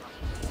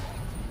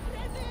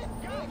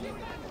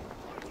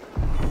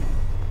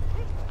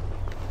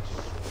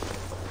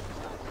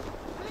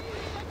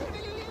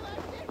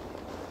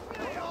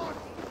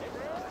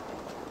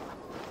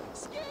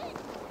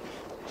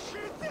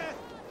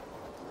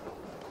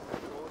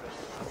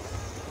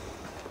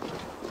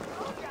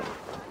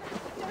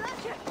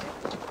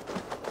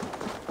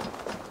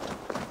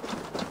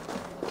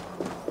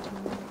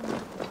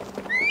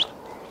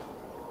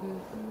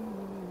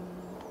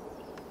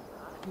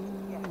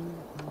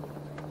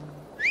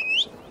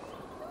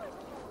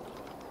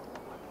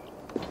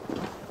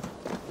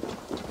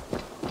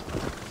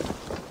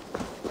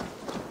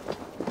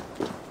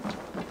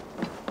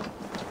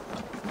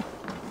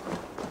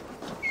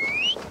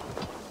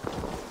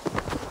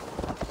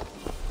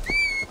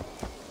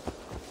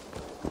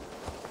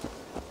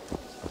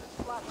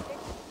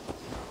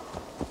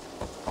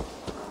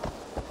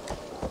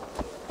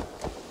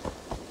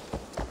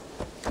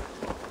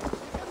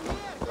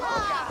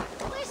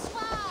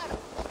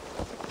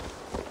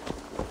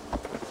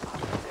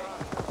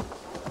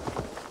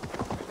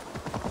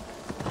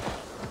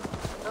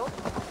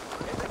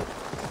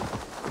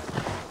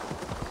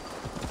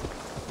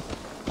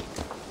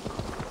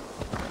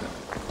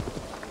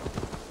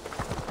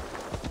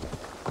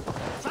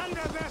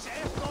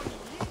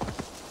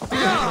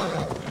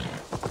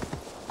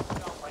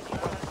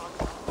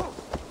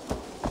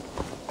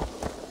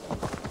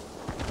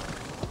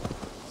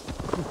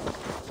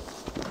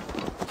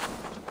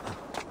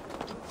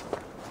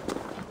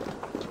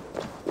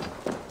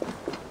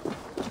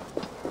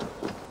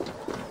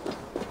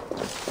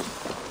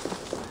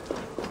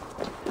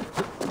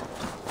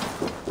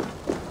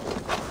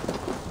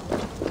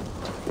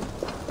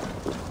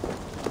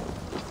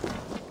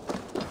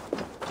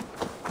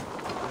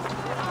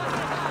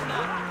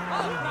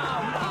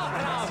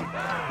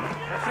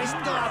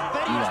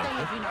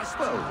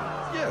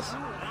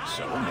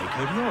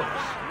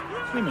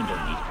 Women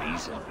don't need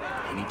reason.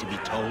 They need to be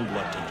told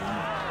what to do.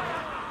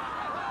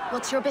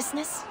 What's your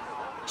business?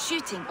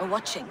 Shooting or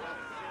watching?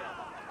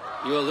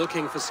 You are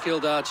looking for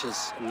skilled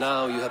archers, and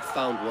now you have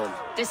found one.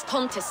 This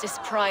contest is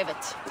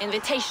private.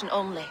 Invitation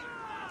only.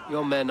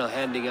 Your men are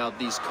handing out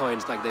these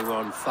coins like they were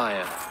on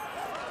fire.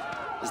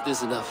 Is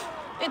this enough?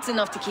 It's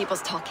enough to keep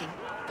us talking.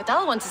 But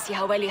I'll want to see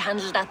how well you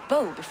handle that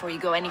bow before you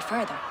go any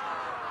further.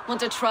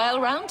 Want a trial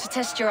round to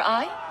test your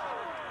eye?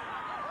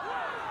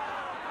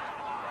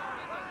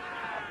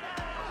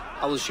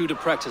 I will shoot a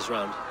practice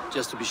round,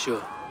 just to be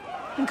sure.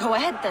 Go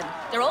ahead then.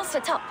 They're all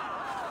set up.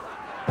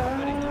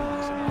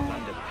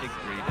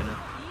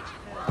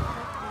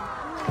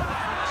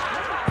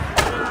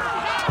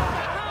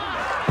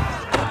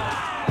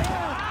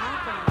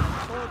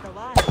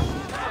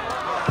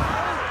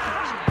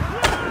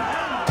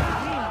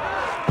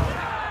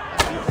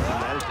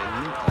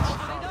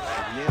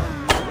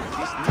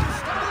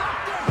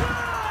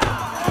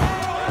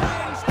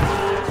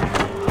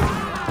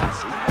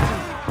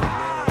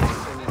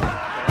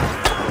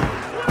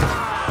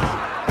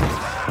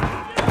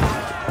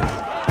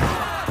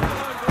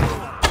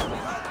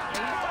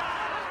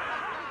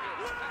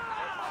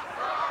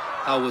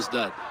 How was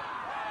that?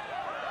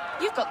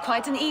 You've got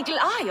quite an eagle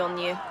eye on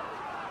you.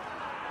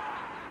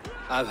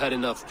 I've had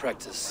enough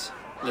practice.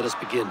 Let us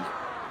begin.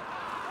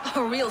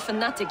 A real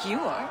fanatic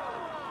you are.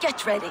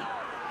 Get ready.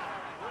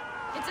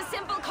 It's a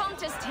simple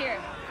contest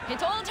here.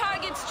 Hit all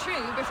targets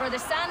true before the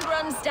sand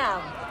runs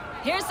down.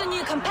 Here's the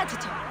new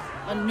competitor,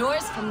 a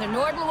Norse from the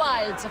northern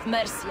wilds of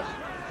Mercia.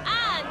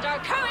 And our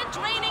current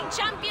reigning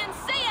champion,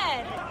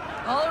 Seer!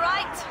 All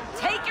right,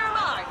 take your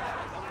mark.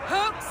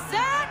 Hook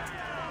set!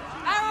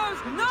 Arrows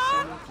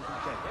not!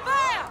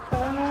 Fire!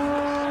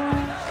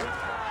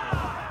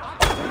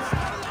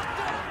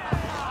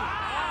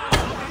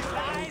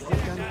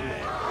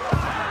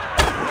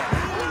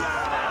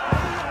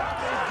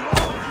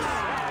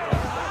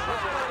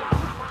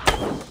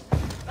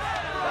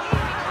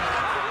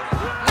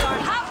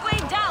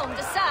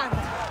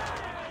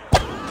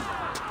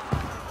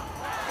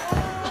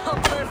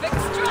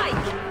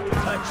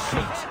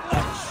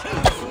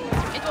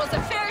 It was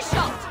a fair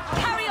shot.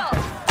 Carry on.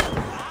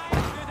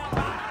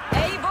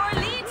 Eivor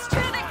leads to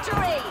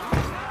victory.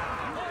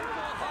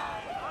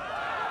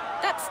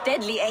 That's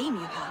deadly aim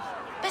you have.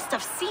 Best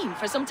I've seen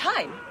for some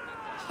time.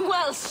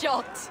 Well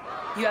shot.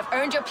 You have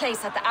earned your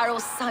place at the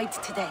arrow's side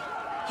today.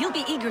 He'll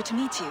be eager to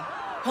meet you.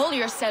 Hold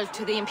yourself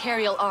to the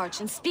Imperial Arch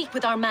and speak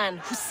with our man,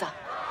 Hussa.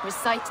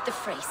 Recite the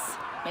phrase.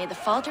 May the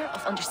Father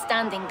of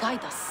Understanding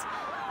guide us.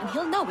 And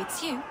he'll know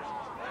it's you.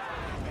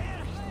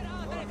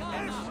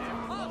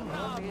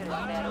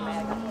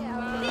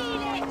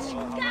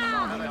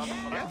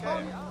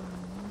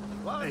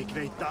 Ik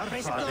weet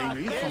daarvan een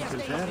uur van te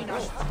ver.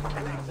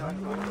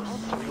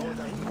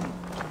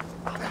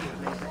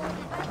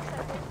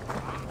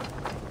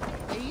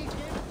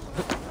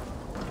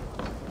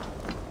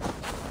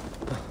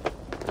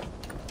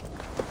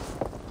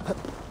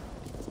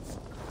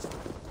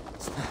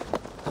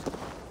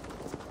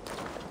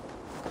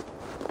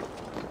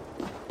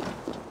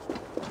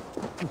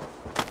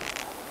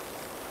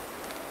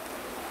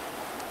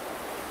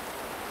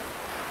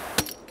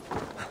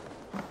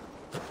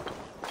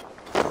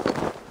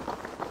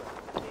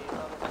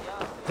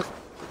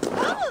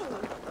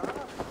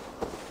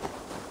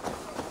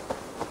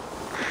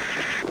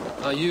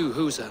 Are you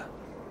Husa?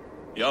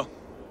 Yeah?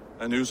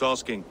 And who's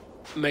asking?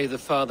 May the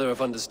Father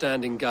of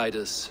Understanding guide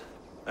us.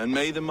 And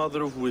may the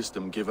Mother of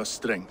Wisdom give us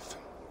strength.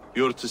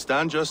 You're to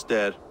stand just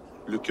there,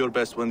 look your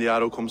best when the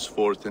arrow comes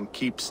forth, and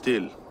keep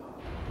still.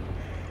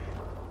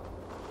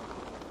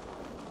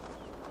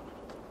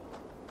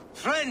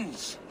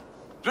 Friends,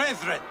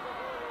 brethren,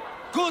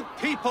 good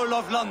people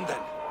of London,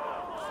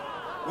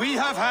 we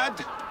have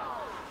had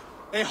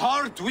a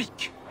hard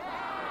week.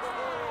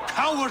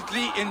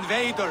 Cowardly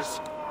invaders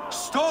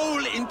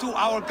stole into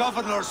our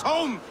governor's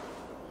home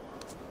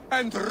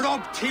and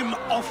robbed him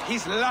of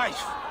his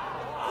life.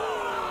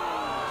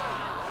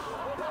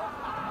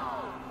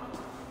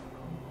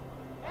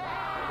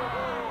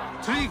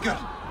 Trygr,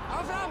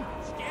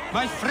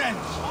 my friend,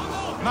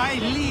 my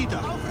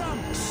leader,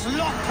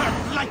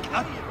 slaughtered like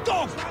a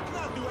dog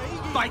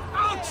by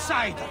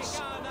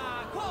outsiders,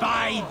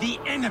 by the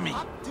enemy.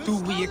 Do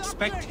we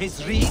expect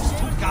his reeds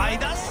to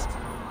guide us?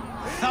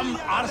 Some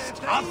arst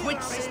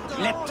halfwits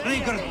let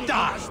Trygr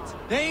die.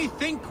 They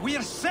think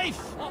we're safe.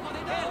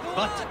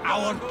 But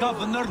our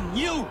governor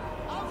knew.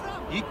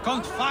 He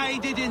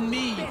confided in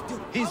me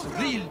his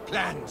real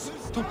plans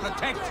to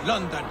protect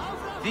London.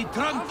 The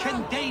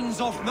drunken Danes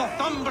of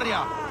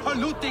Northumbria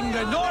polluting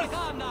the north.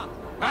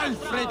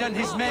 Alfred and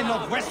his men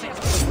of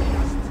Wessex.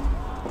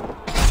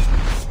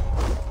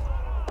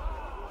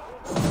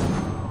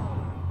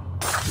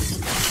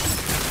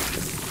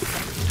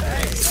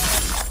 Hey,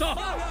 stop!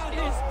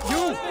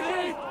 You!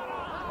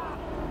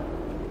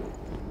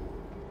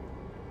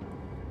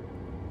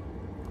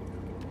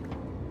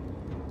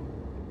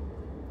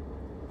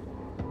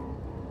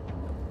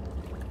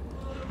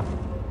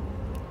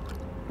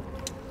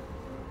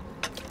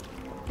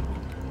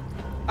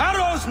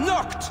 Arrows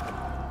knocked!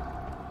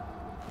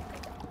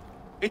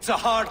 It's a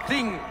hard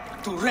thing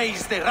to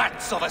raise the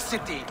rats of a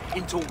city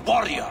into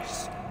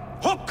warriors.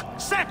 Hook,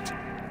 set!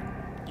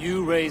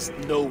 You raised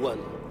no one.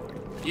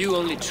 You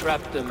only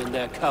trapped them in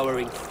their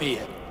cowering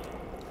fear.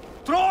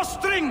 Draw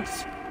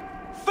strings!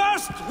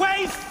 First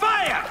wave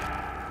fire!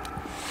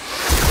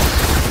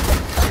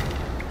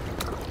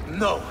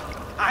 No,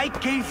 I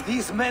gave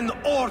these men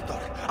order.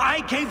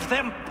 I gave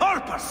them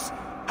purpose.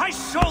 I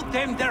showed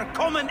them their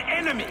common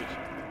enemy.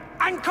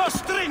 Anchor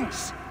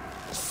strings!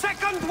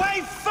 Second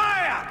wave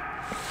fire!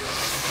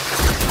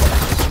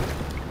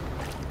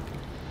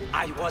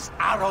 I was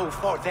arrow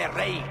for their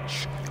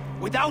rage.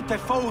 Without a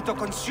foe to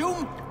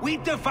consume, we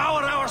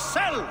devour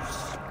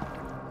ourselves!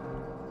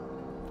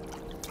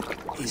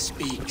 He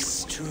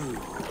speaks true.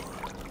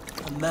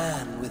 A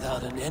man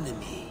without an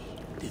enemy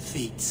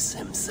defeats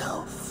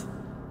himself.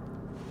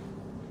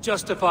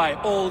 Justify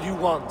all you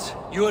want.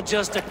 You're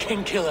just a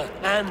king-killer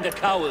and a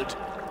coward.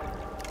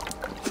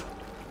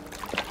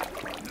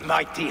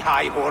 Mighty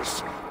High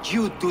Horse,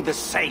 you'd do the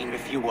same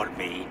if you were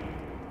me.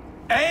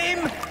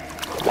 Aim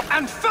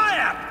and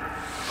fire!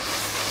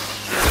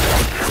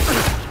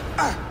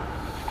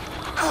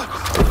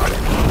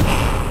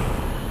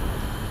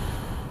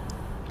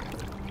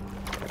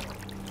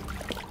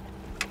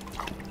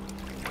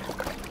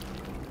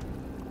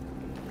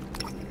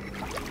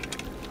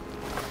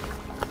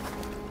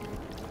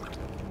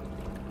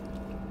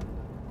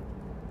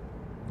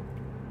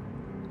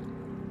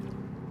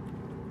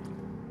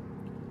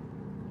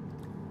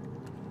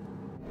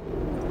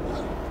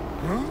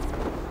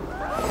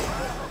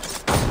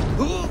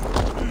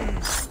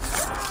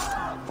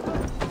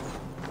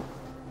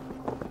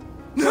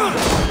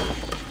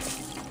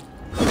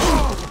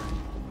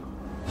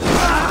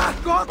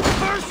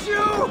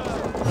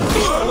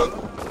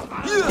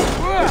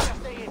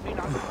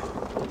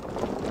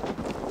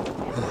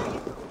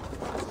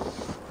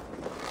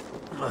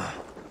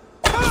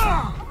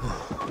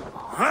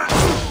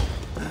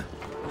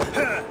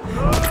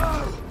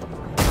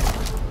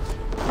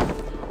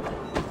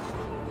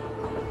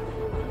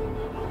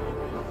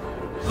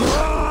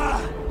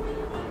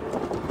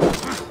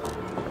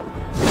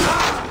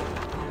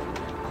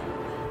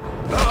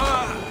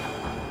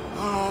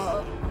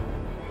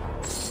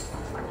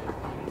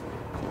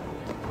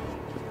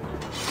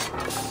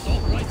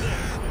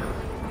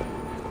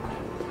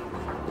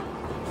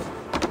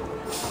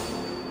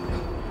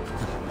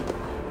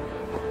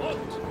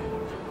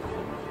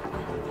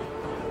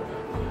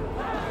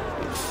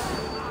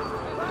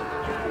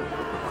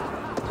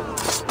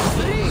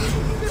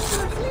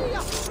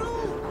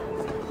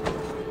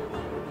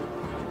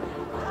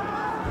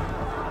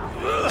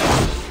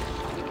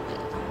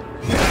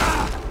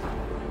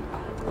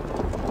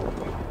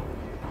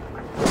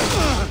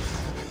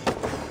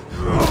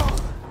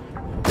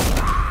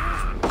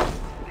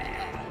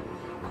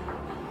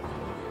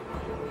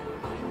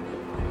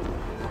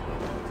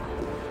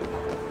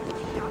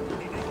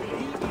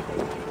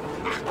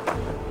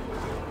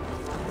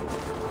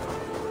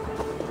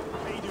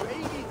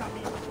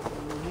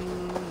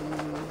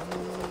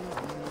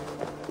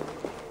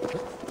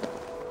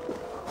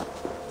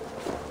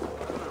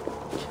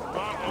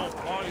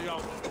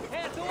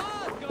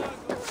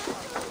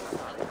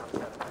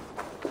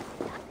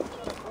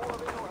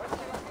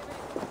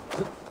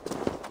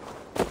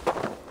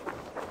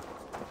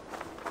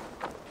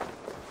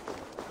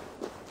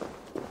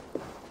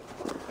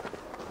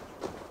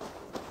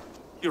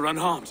 You're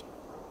unharmed.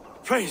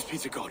 Praise be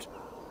to God.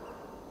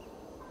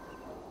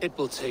 It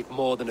will take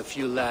more than a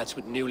few lads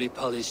with newly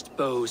polished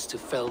bows to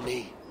fell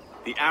me.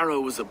 The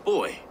arrow was a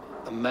boy.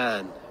 A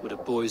man with a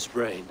boy's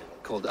brain,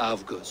 called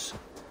Avgus.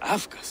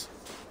 Avgus?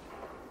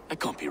 That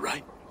can't be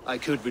right. I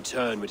could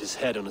return with his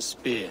head on a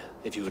spear,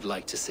 if you would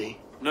like to see.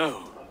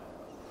 No.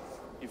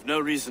 You've no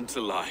reason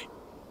to lie.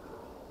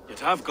 Yet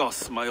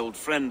Avgus, my old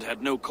friend,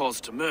 had no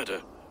cause to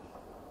murder.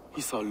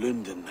 He saw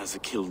London as a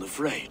kiln of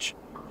rage.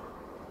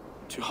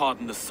 To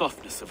harden the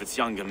softness of its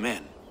younger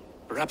men.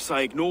 Perhaps I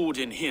ignored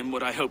in him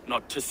what I hoped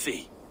not to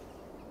see.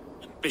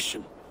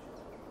 Ambition,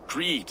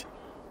 greed,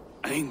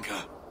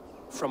 anger.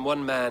 From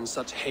one man,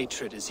 such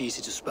hatred is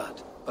easy to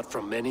spot, but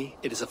from many,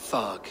 it is a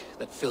fog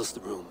that fills the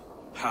room.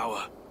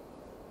 Power.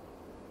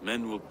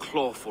 Men will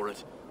claw for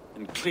it,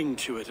 and cling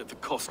to it at the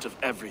cost of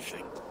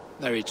everything.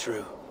 Very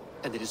true.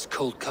 And it is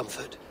cold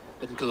comfort,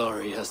 when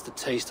glory has the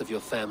taste of your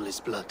family's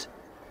blood.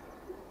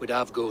 With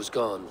Avgo's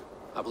gone,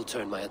 I will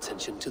turn my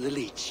attention to the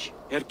Leech.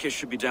 Erke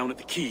should be down at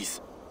the quays.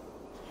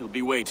 He'll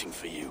be waiting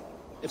for you.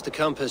 If the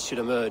Compass should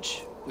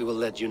emerge, we will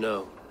let you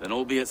know. Then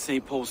I'll be at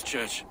St. Paul's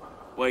Church,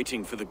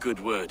 waiting for the good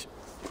word.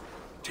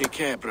 Take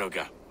care,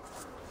 Broga.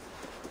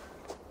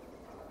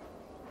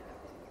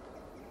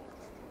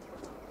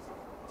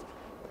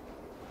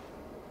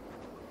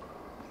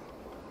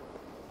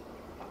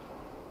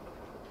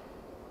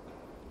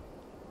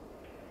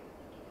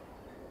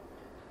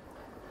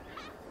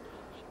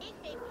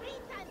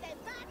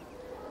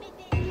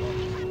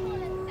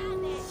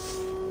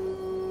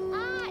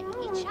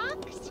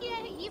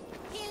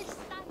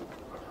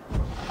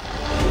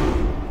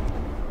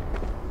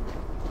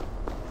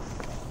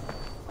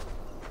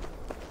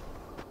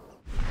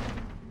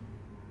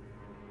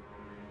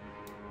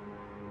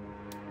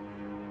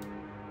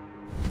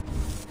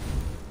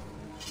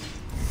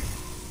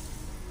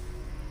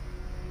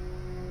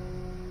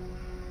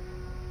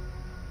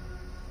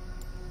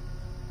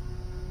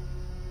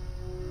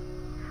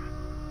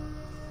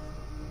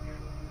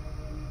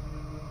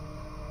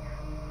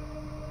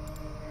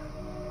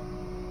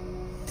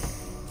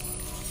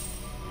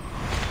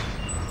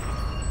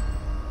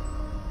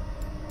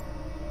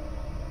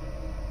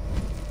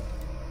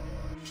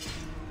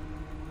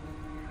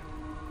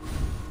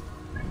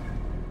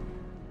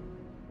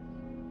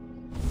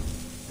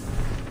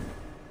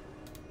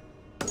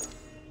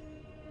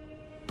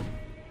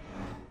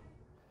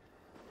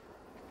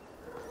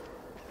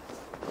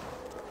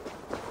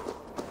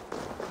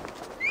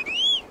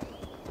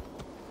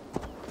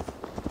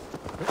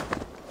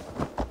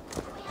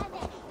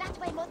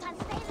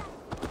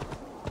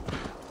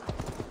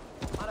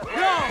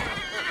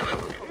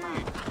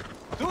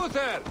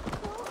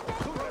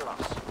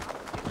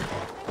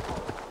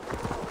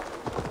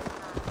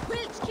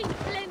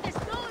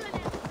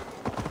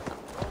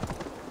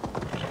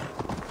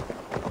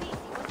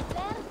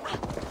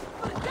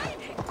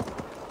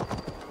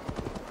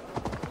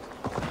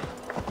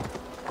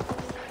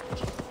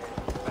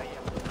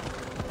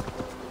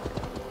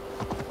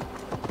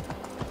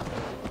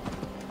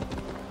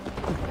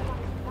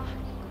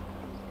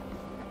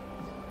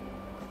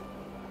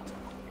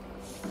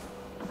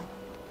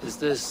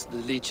 this the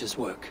leech's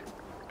work?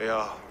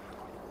 Yeah.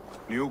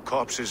 New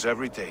corpses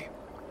every day.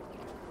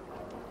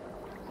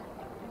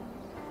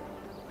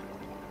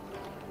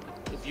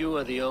 If you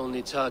are the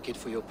only target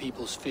for your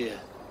people's fear,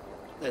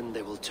 then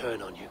they will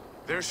turn on you.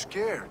 They're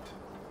scared.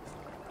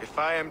 If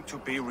I am to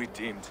be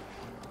redeemed,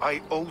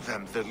 I owe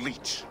them the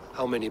leech.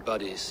 How many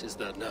bodies is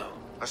that now?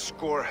 A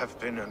score have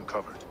been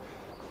uncovered.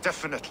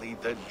 Definitely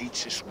the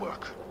leech's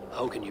work.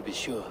 How can you be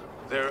sure?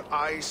 Their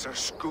eyes are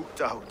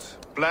scooped out.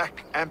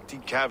 Black, empty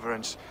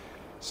caverns.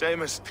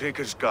 Same as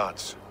Trygger's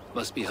gods.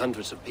 Must be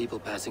hundreds of people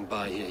passing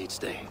by here each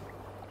day.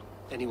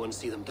 Anyone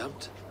see them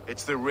dumped?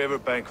 It's the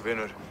riverbank,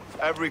 Vinner.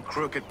 Every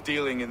crooked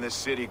dealing in this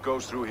city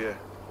goes through here.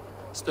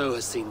 Stowe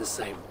has seen the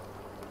same.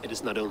 It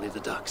is not only the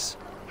ducks.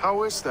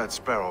 How is that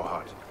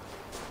Sparrowheart?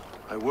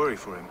 I worry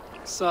for him.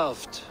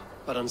 Soft,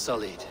 but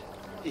unsullied.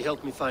 He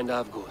helped me find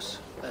Avgos,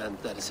 and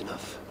that is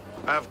enough.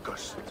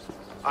 Avgos?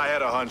 I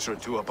had a hunch or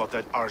two about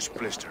that arch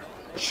blister.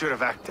 Should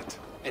have acted.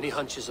 Any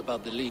hunches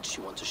about the leech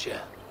you want to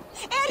share?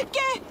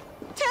 Erke!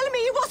 Tell me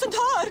it wasn't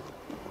her!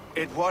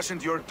 It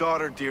wasn't your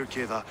daughter, dear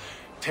Kida.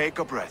 Take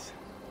a breath.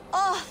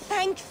 Oh,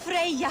 thank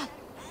Freya.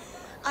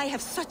 I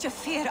have such a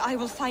fear I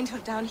will find her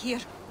down here.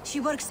 She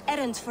works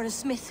errands for a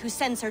smith who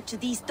sends her to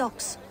these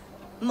docks.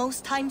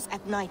 Most times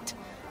at night.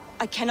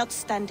 I cannot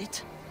stand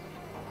it.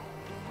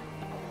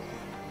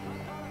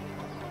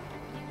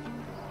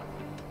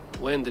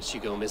 When did she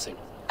go missing?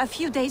 A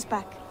few days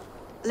back.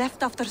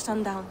 Left after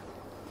sundown.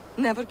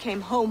 Never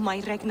came home,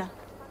 my Regna.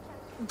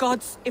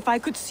 Gods, if I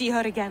could see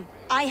her again.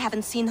 I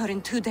haven't seen her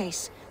in 2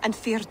 days, and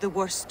feared the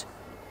worst.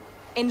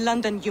 In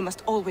London, you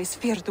must always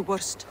fear the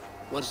worst.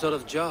 What sort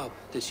of job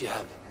did she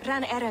have?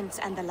 Ran errands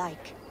and the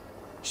like.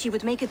 She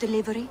would make a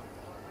delivery,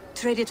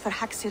 trade it for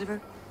hack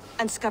silver,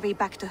 and scurry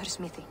back to her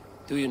smithy.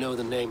 Do you know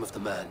the name of the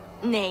man?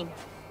 Name.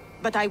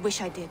 But I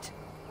wish I did.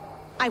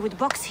 I would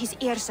box his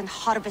ears and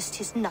harvest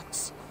his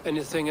nuts.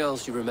 Anything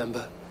else you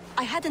remember?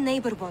 I had a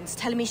neighbor once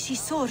tell me she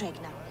saw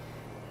Regna,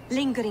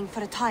 lingering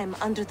for a time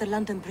under the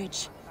London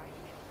Bridge.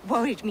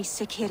 Worried me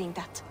sick hearing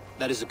that.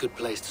 That is a good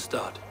place to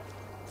start.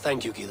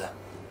 Thank you, Gila.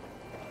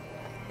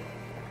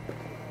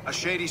 A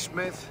shady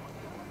smith,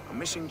 a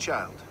missing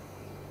child.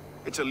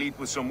 It's a lead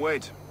with some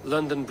weight.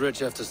 London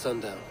Bridge after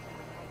sundown.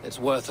 It's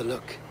worth a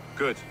look.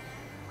 Good.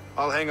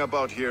 I'll hang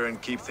about here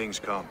and keep things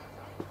calm.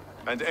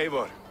 And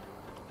Eivor,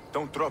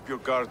 don't drop your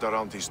guard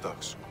around these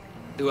ducks.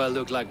 Do I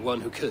look like one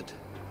who could?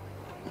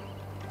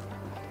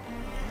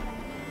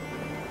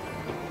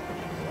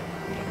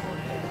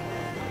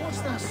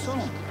 What's that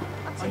song?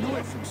 I know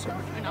it from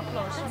somewhere.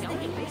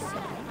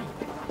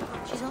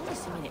 She's always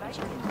singing it,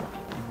 chicken.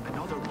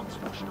 Another one's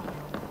washed up.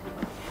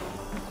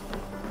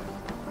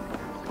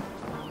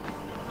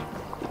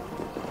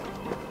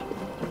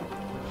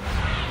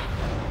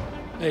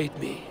 Aid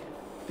me.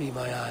 Be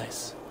my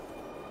eyes.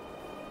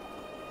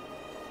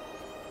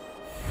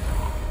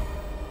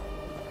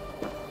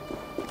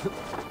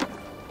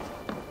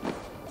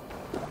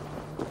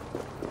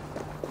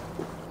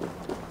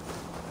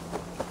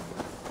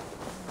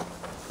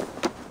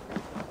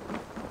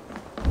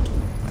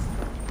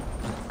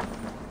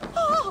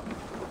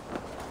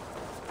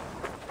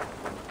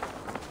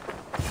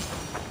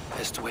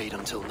 Best wait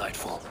until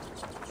nightfall.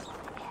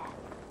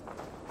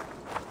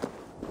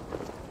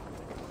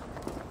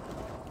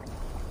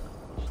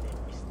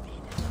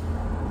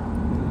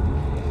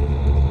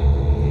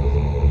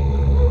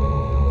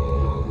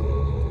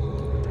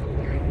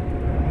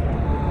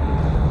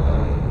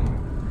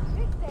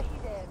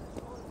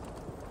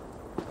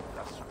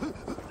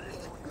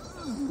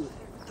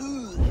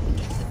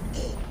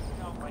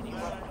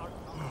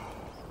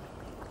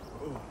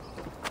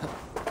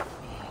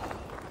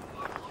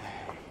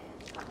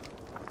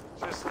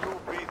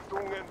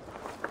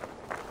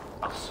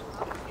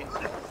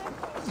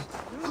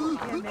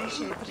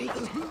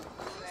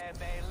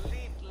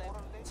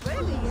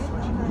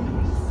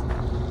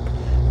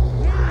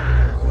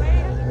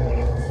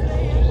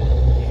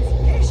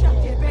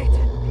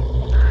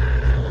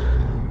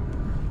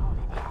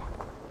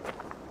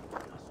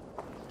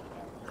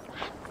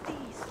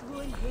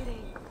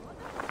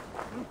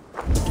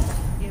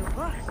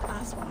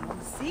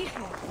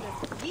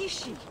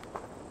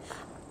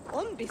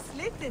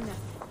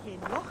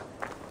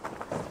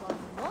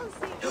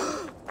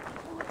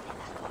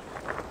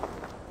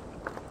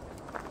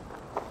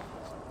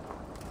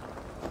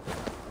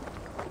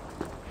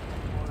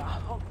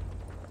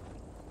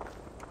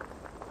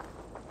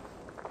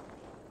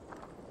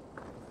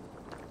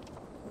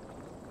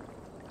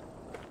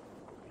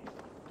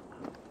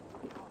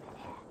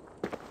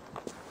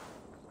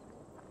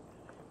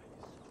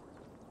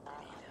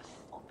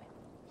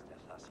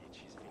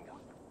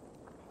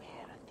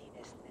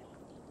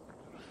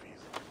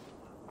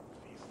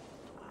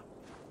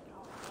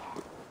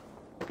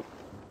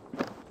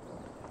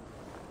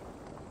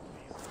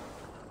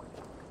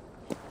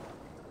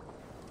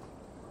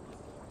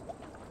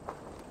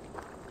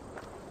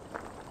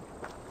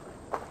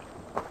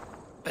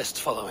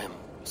 Best follow him,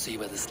 see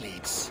where this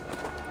leads.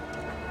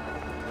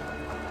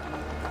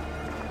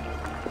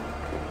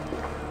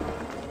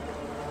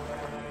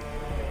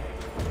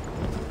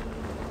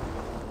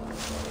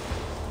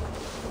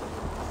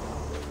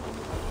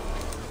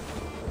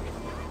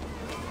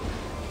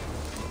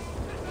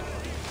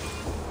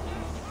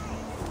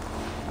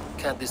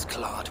 Can't this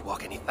clod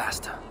walk any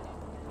faster?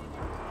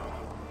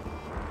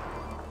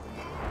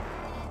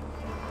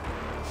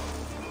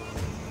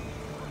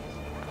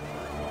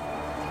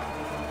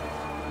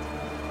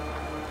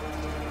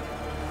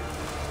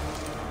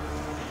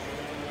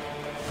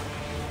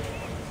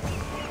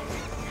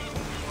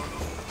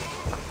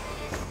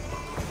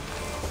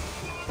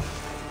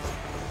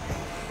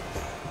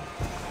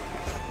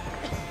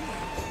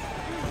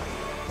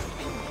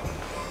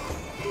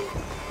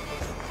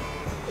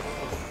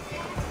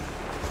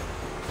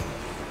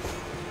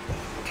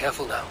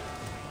 Careful now.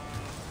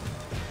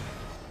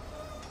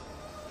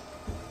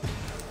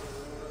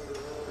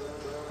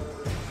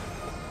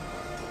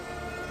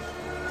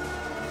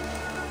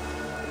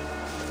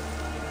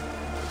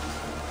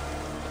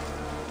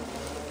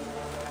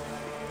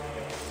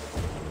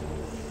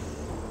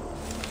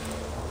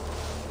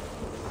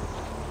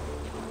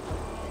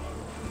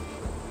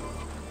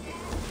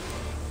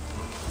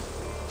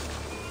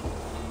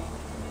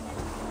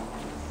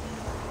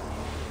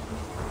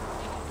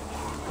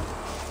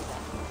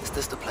 Is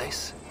this the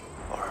place?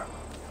 Or...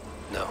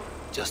 no,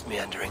 just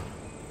meandering?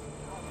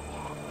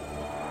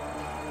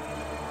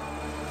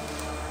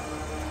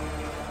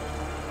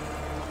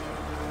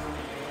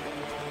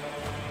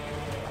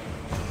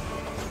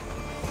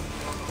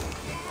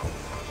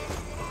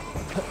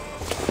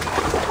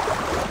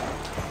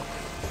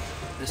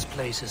 This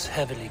place is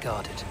heavily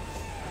guarded.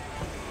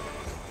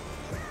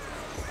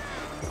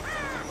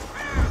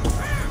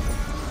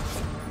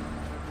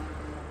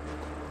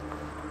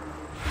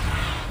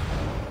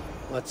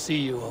 What see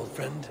you, old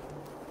friend?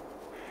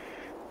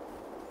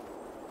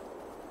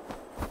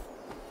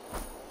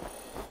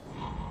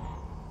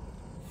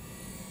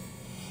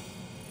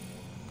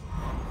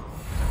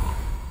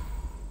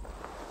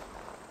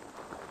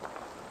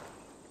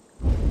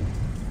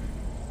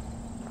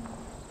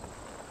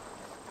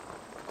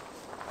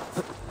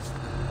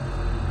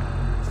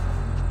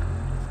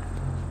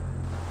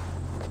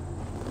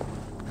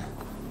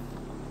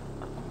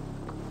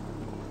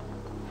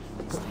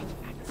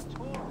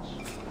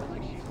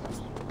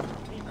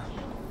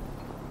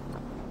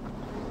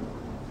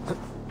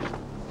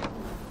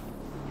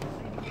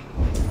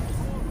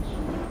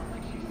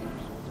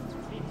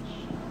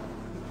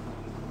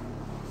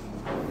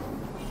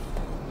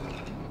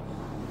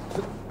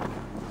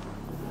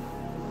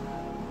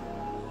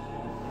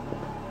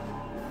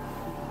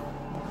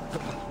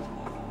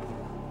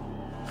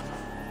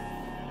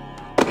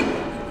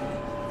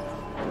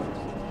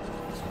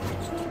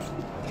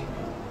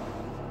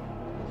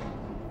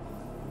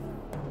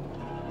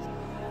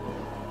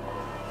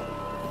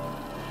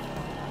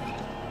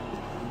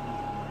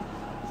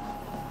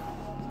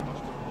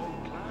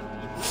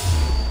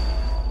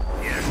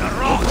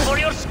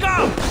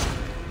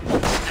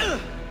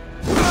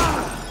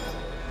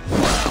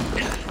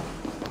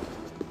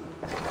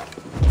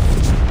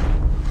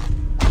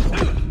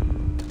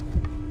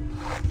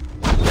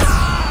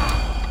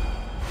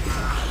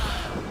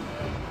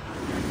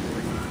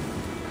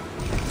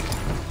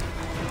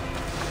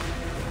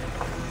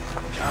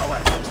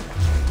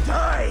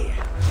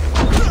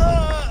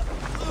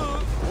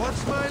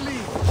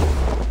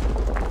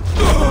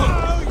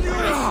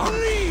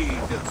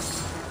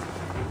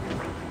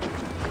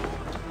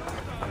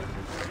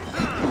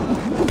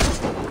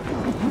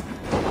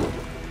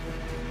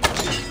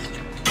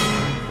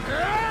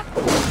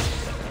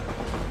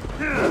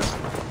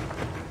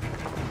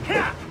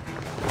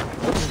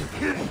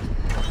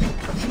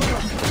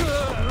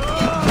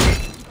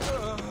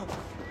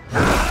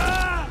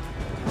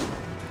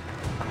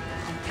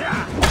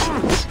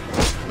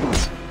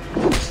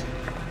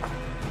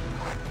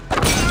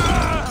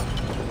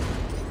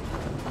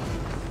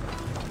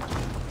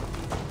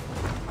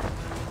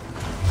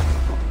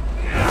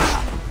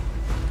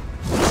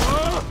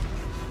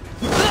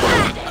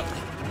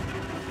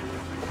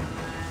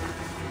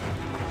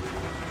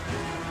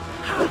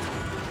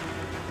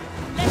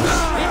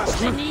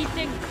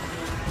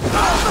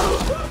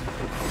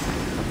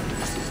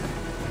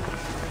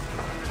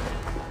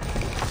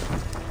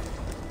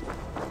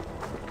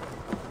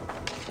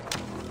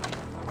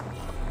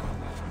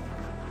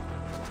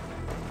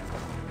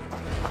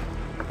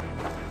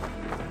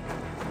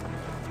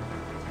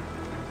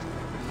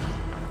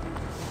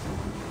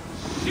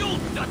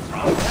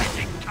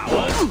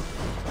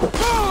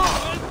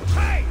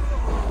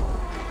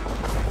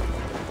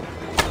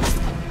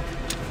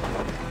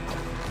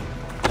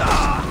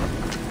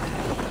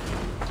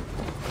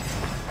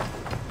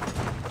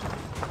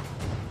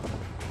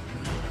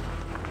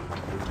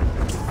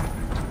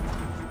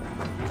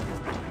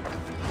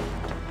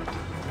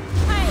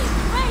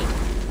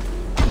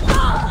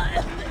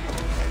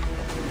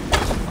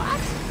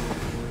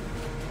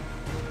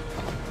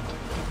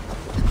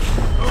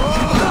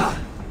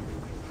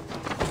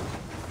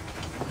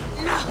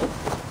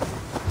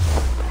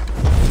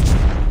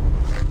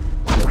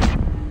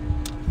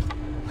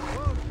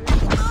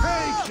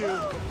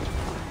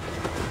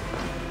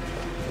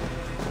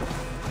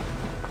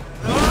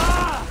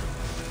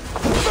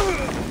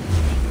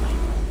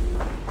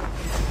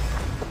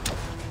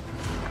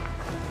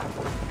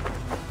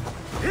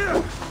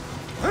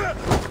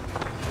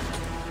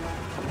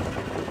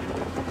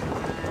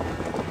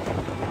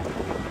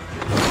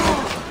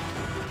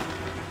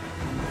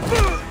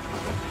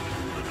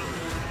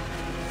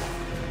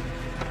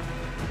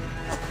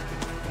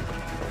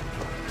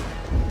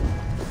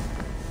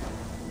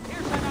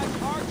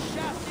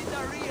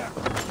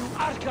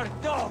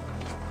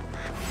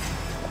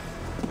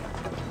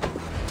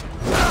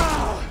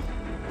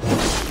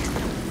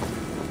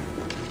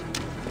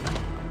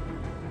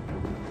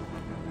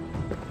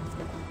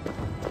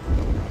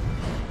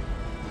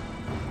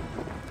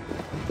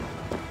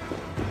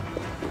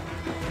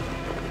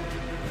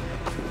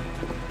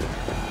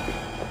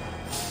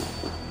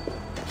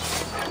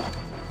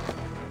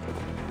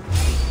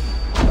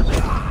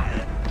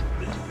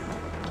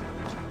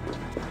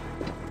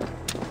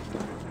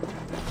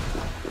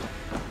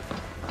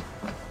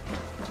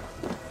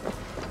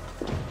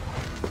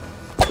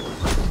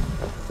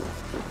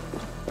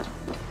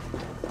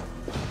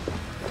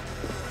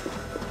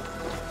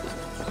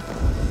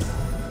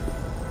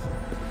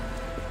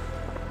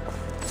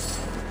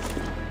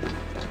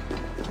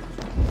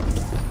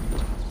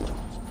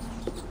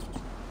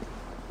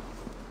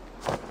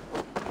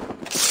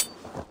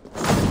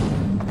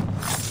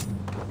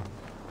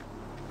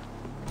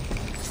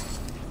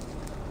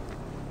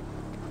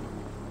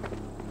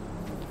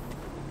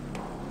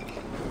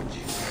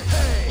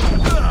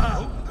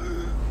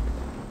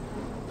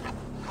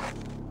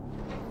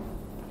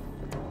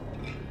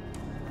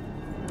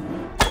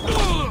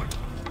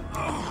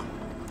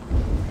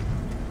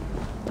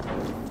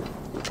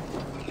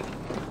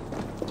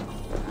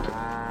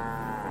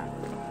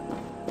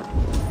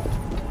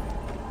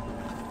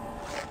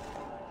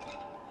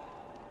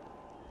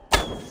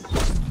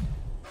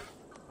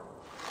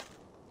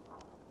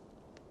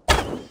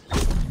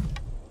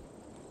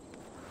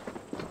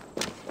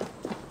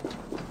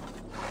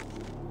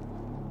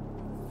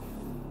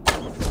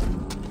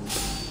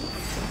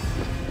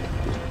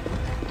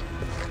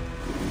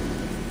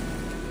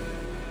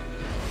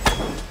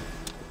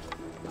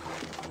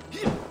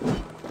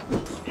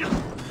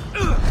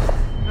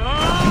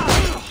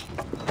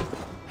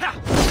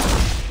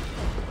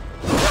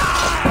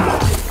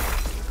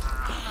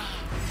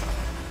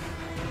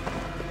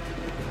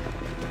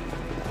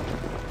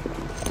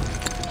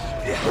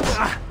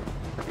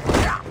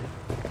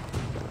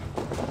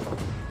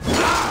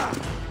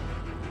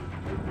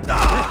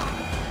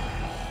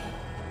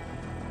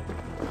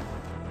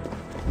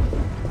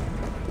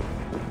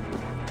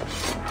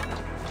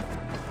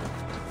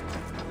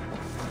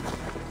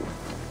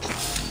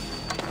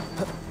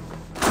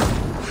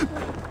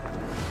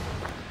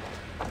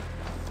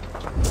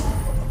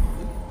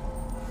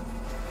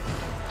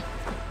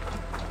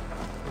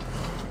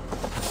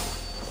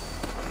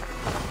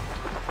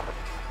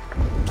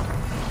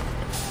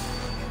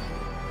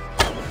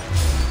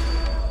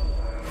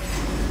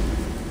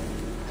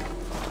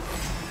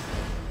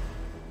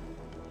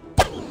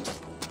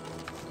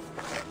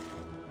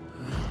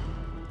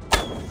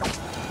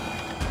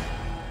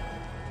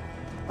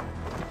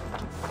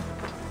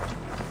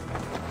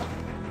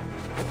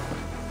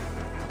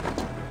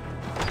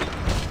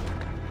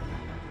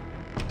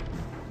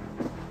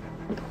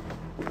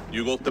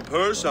 You got the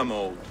purse I'm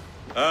owed.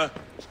 Huh?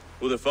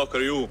 Who the fuck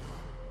are you?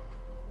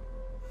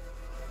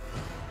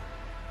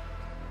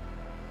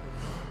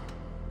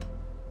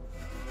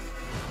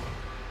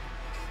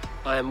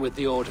 I am with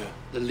the Order.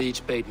 The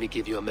Leech bade me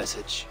give you a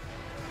message.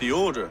 The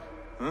Order?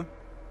 Huh?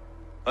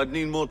 I'd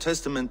need more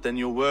testament than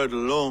your word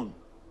alone.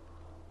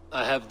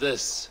 I have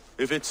this.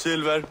 If it's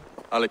silver,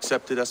 I'll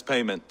accept it as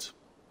payment.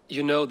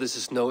 You know this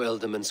is no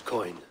Elderman's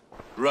coin.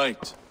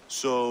 Right.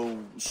 So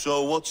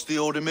what's the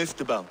Order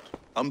miffed about?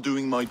 I'm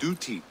doing my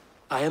duty.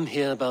 I am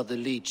here about the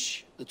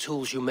Leech. The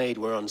tools you made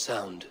were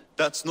unsound.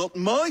 That's not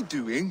my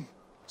doing.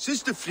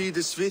 Sister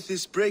Frida Smith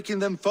is breaking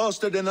them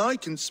faster than I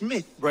can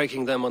smith.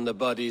 Breaking them on the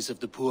bodies of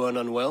the poor and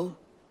unwell?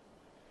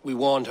 We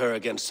warned her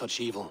against such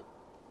evil.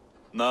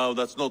 No,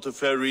 that's not a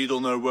fair read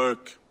on her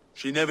work.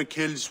 She never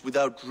kills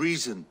without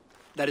reason.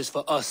 That is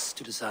for us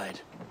to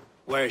decide.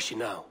 Where is she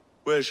now?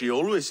 Where she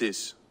always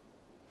is.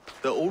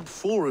 The old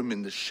forum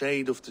in the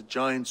shade of the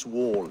Giant's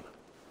Wall.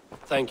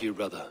 Thank you,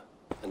 brother.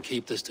 And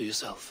keep this to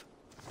yourself.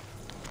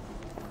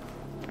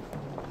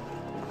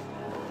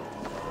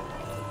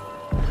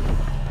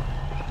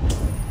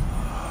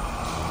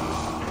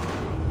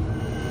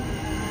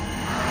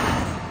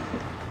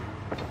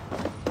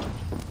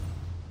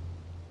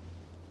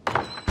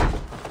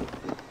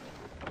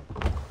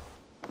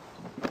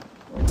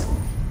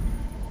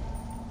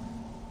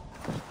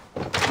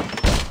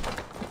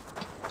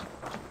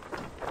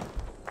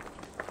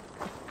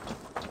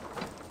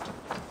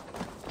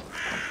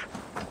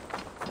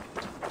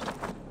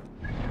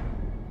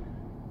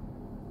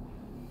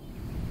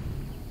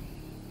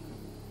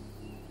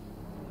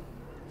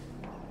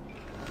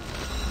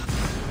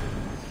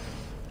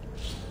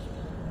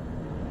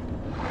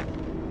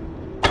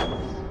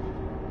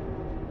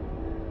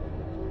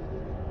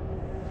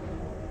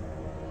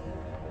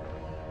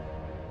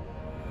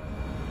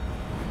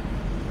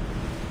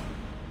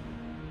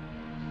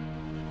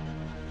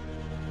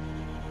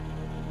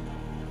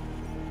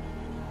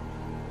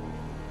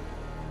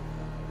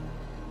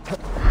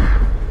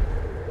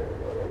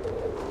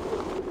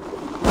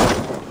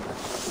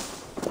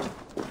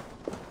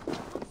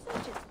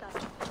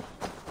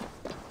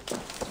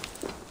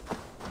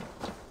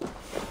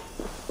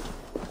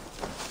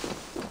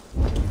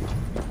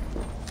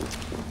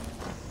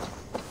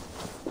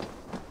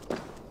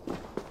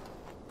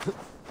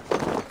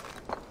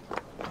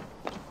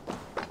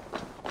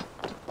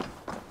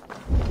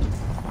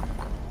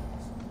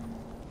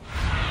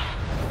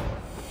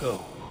 Go.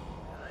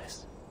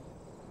 Nice.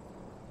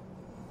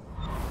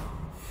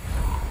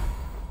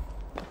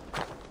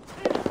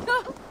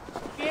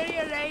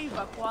 Queria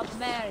leiva quad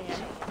Mary.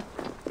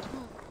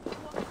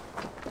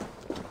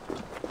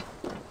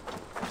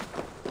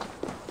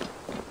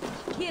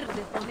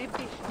 Kirde på det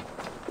fish.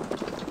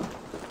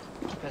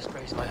 Best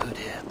raise my hood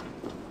here.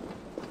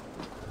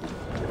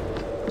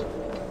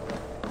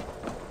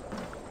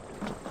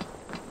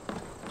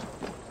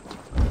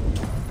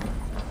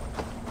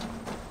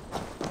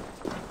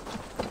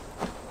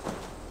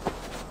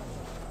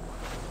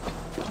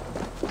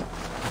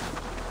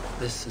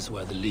 This is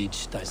where the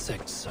Leech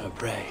dissects her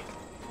prey.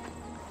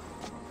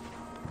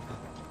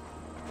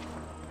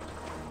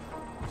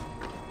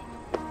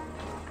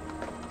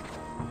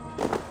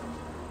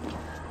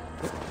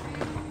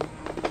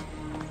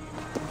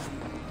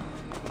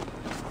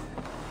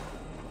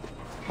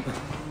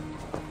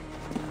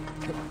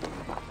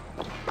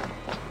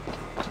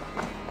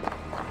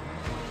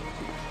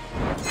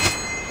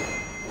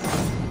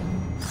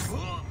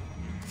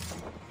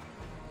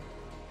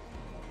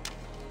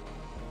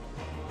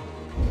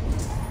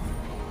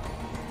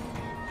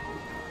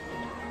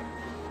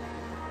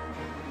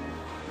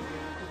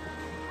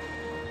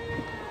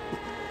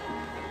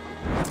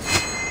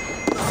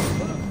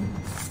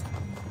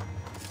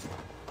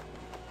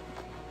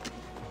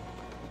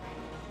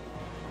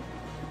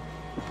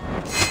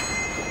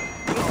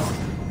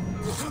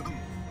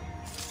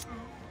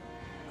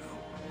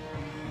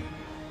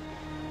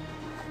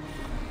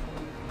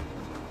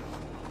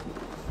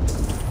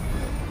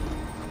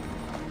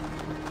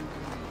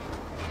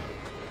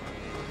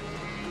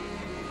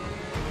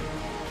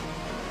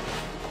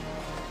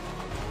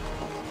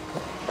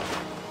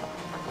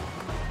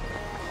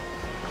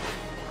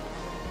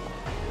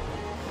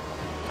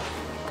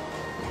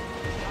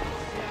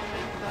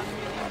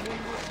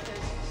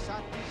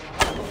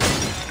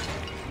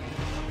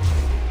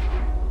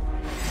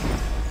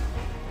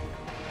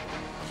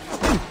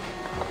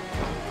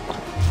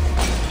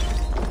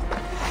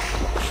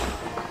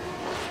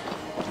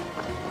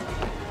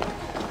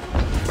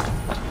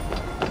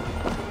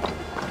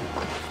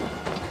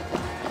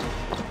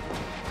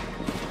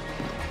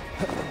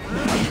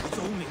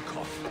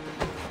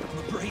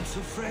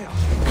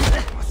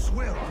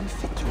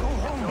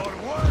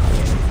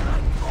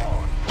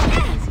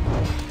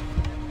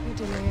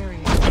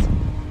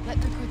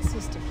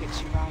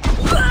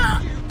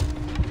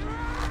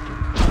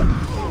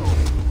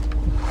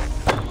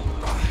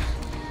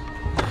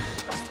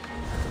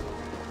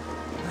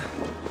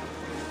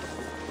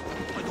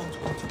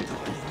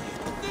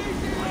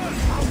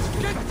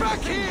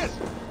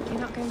 You're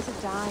not going to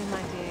die,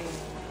 my dear.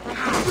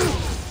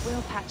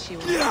 We'll patch you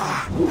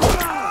up.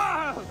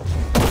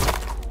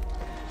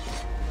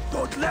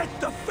 Don't let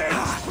the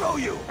fence throw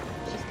you!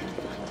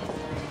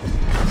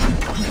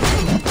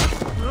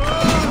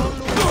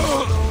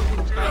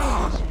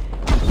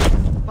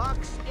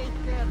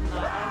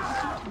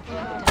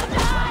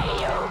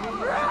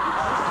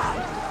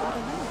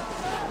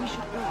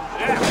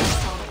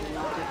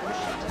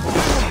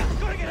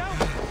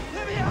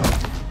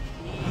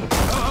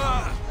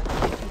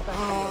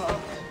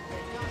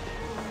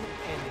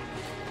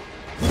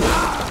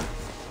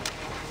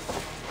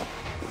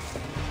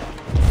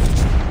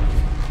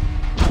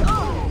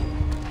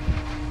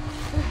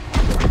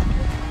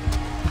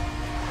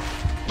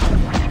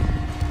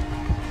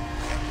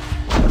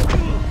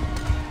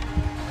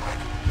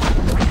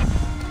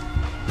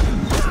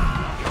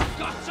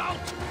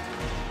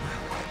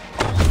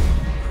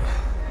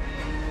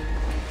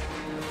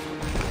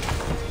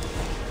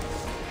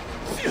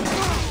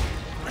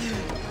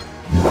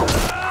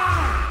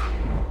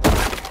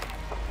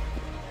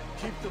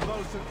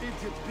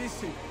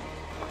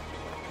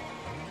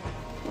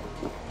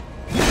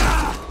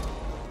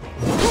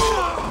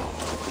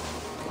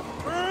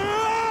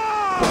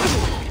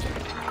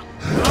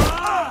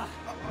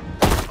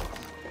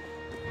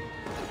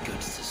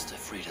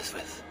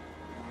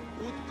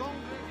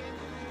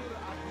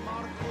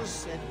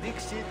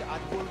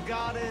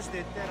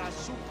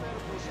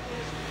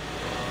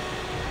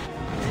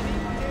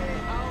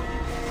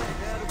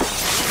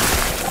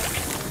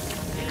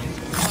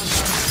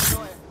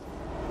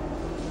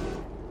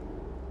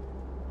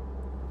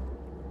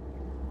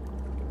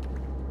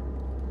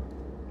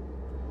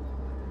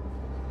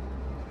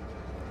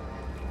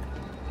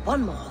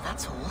 One more,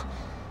 that's all.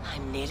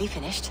 I'm nearly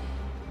finished.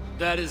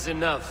 That is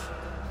enough.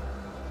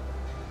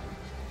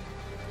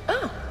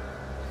 Oh,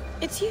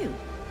 it's you.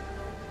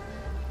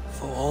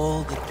 For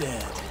all the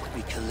dead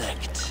we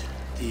collect,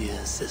 dear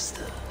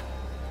sister,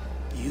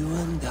 you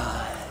and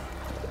I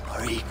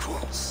are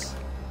equals.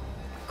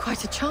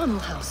 Quite a charnel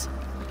house.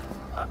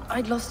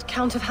 I'd lost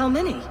count of how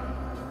many.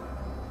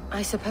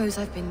 I suppose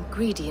I've been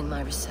greedy in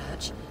my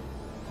research,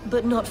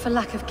 but not for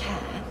lack of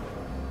care.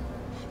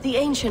 The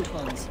Ancient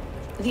Ones,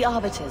 the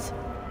Arbiters,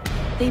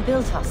 they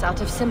built us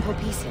out of simple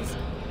pieces.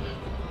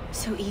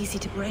 So easy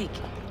to break,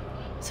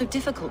 so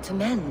difficult to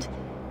mend.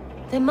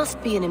 There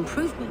must be an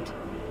improvement.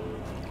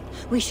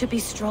 We should be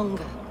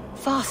stronger,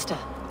 faster,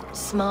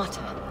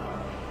 smarter.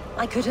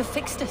 I could have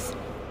fixed us.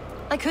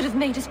 I could have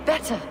made us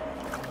better.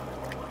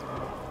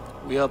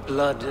 We are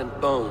blood and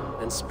bone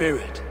and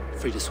spirit,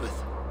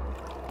 Friedeswith.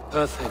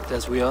 Perfect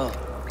as we are.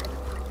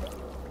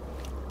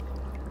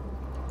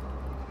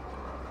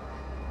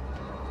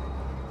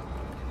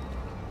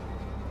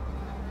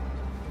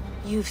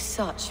 You've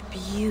such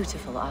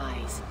beautiful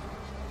eyes.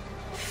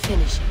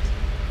 Finish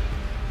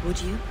it, would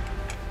you?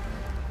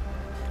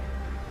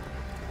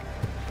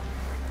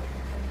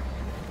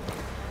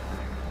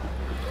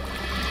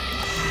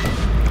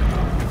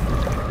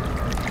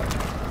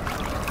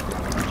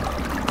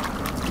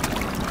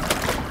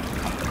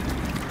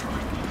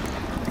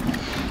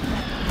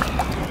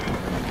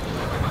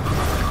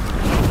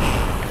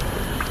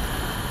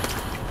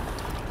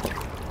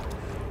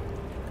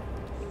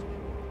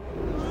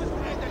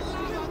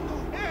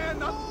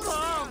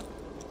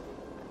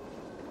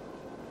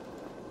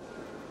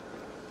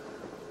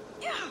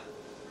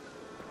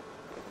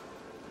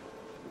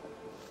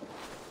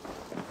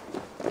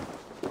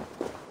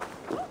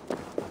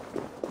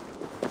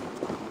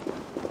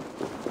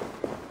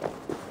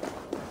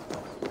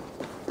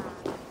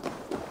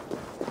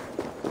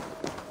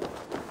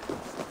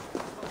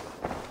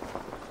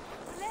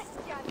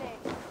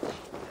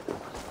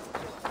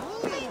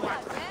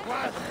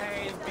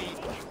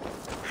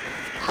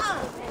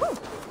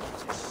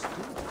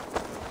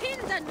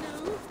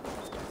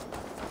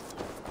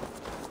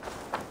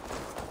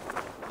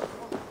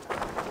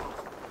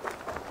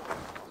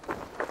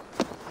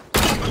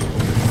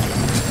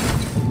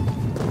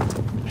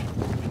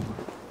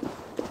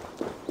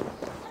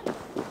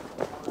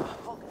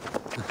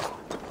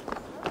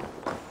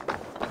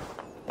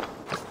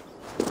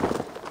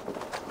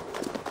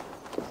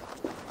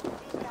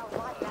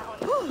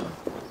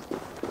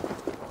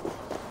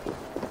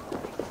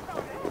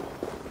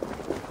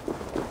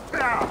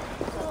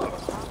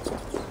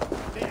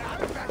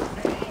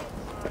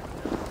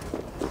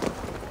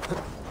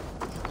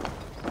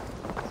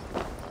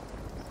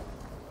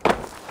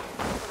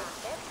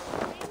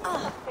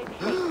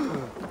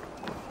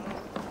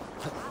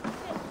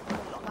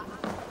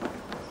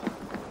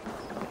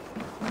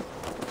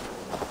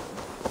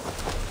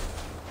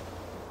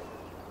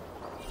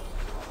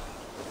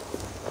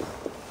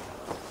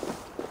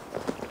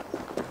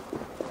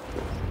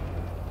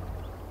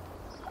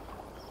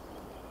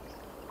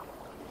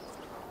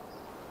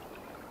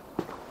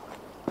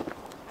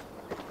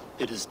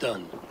 It is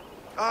done.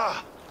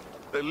 Ah,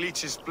 the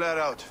leech is bled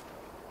out.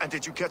 And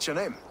did you catch her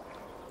name?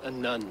 A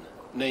nun,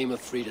 name of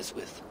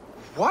Friedeswith.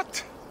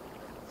 What?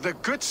 The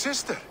good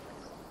sister?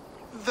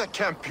 That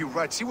can't be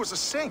right. She was a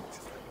saint.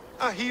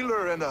 A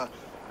healer and a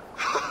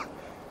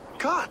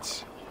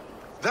Gods!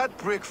 That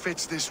brick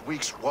fits this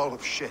week's wall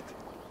of shit.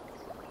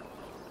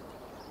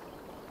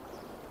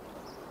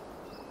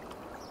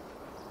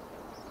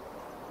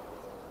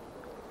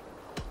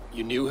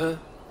 You knew her?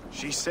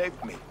 She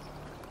saved me.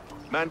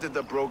 Mended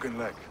a broken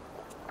leg.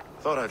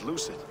 Thought I'd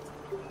lose it.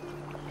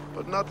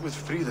 But not with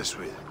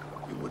Frideswyr.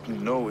 You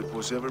wouldn't know it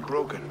was ever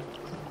broken.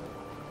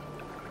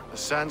 The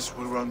sands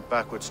will run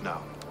backwards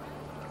now.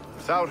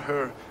 Without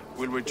her,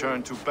 we'll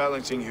return to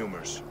balancing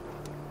humors.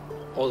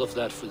 All of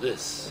that for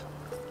this.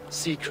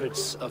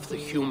 Secrets of the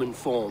human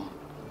form.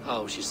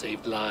 How she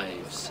saved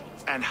lives.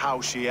 And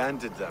how she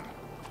ended them.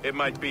 It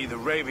might be the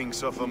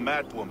ravings of a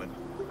madwoman.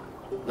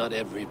 Not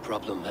every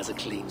problem has a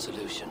clean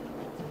solution.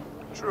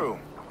 True.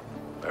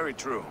 Very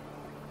true.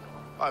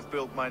 I've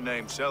built my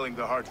name selling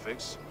the heart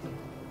fix.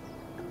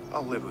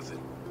 I'll live with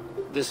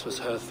it. This was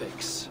her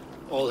fix.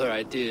 All her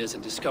ideas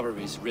and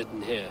discoveries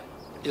written here.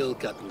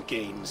 Ill-gotten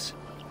gains.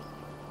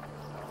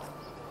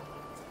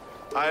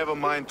 I have a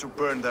mind to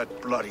burn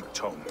that bloody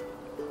tome.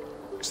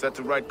 Is that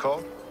the right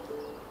call?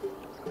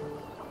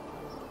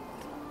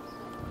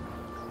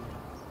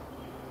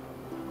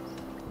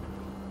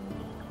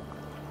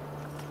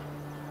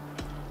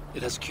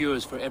 It has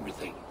cures for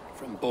everything,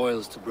 from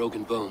boils to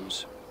broken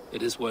bones.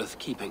 It is worth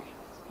keeping.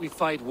 We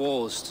fight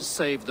wars to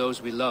save those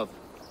we love,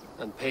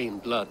 and pay in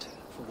blood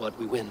for what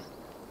we win.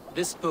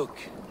 This book,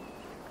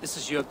 this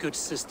is your good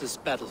sister's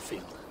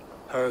battlefield.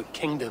 Her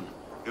kingdom.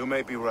 You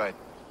may be right.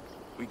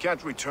 We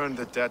can't return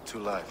the dead to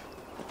life.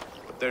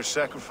 But their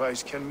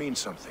sacrifice can mean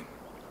something.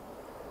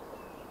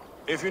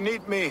 If you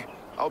need me,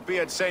 I'll be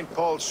at St.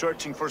 Paul's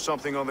searching for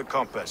something on the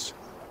compass.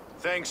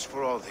 Thanks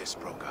for all this,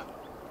 Broka.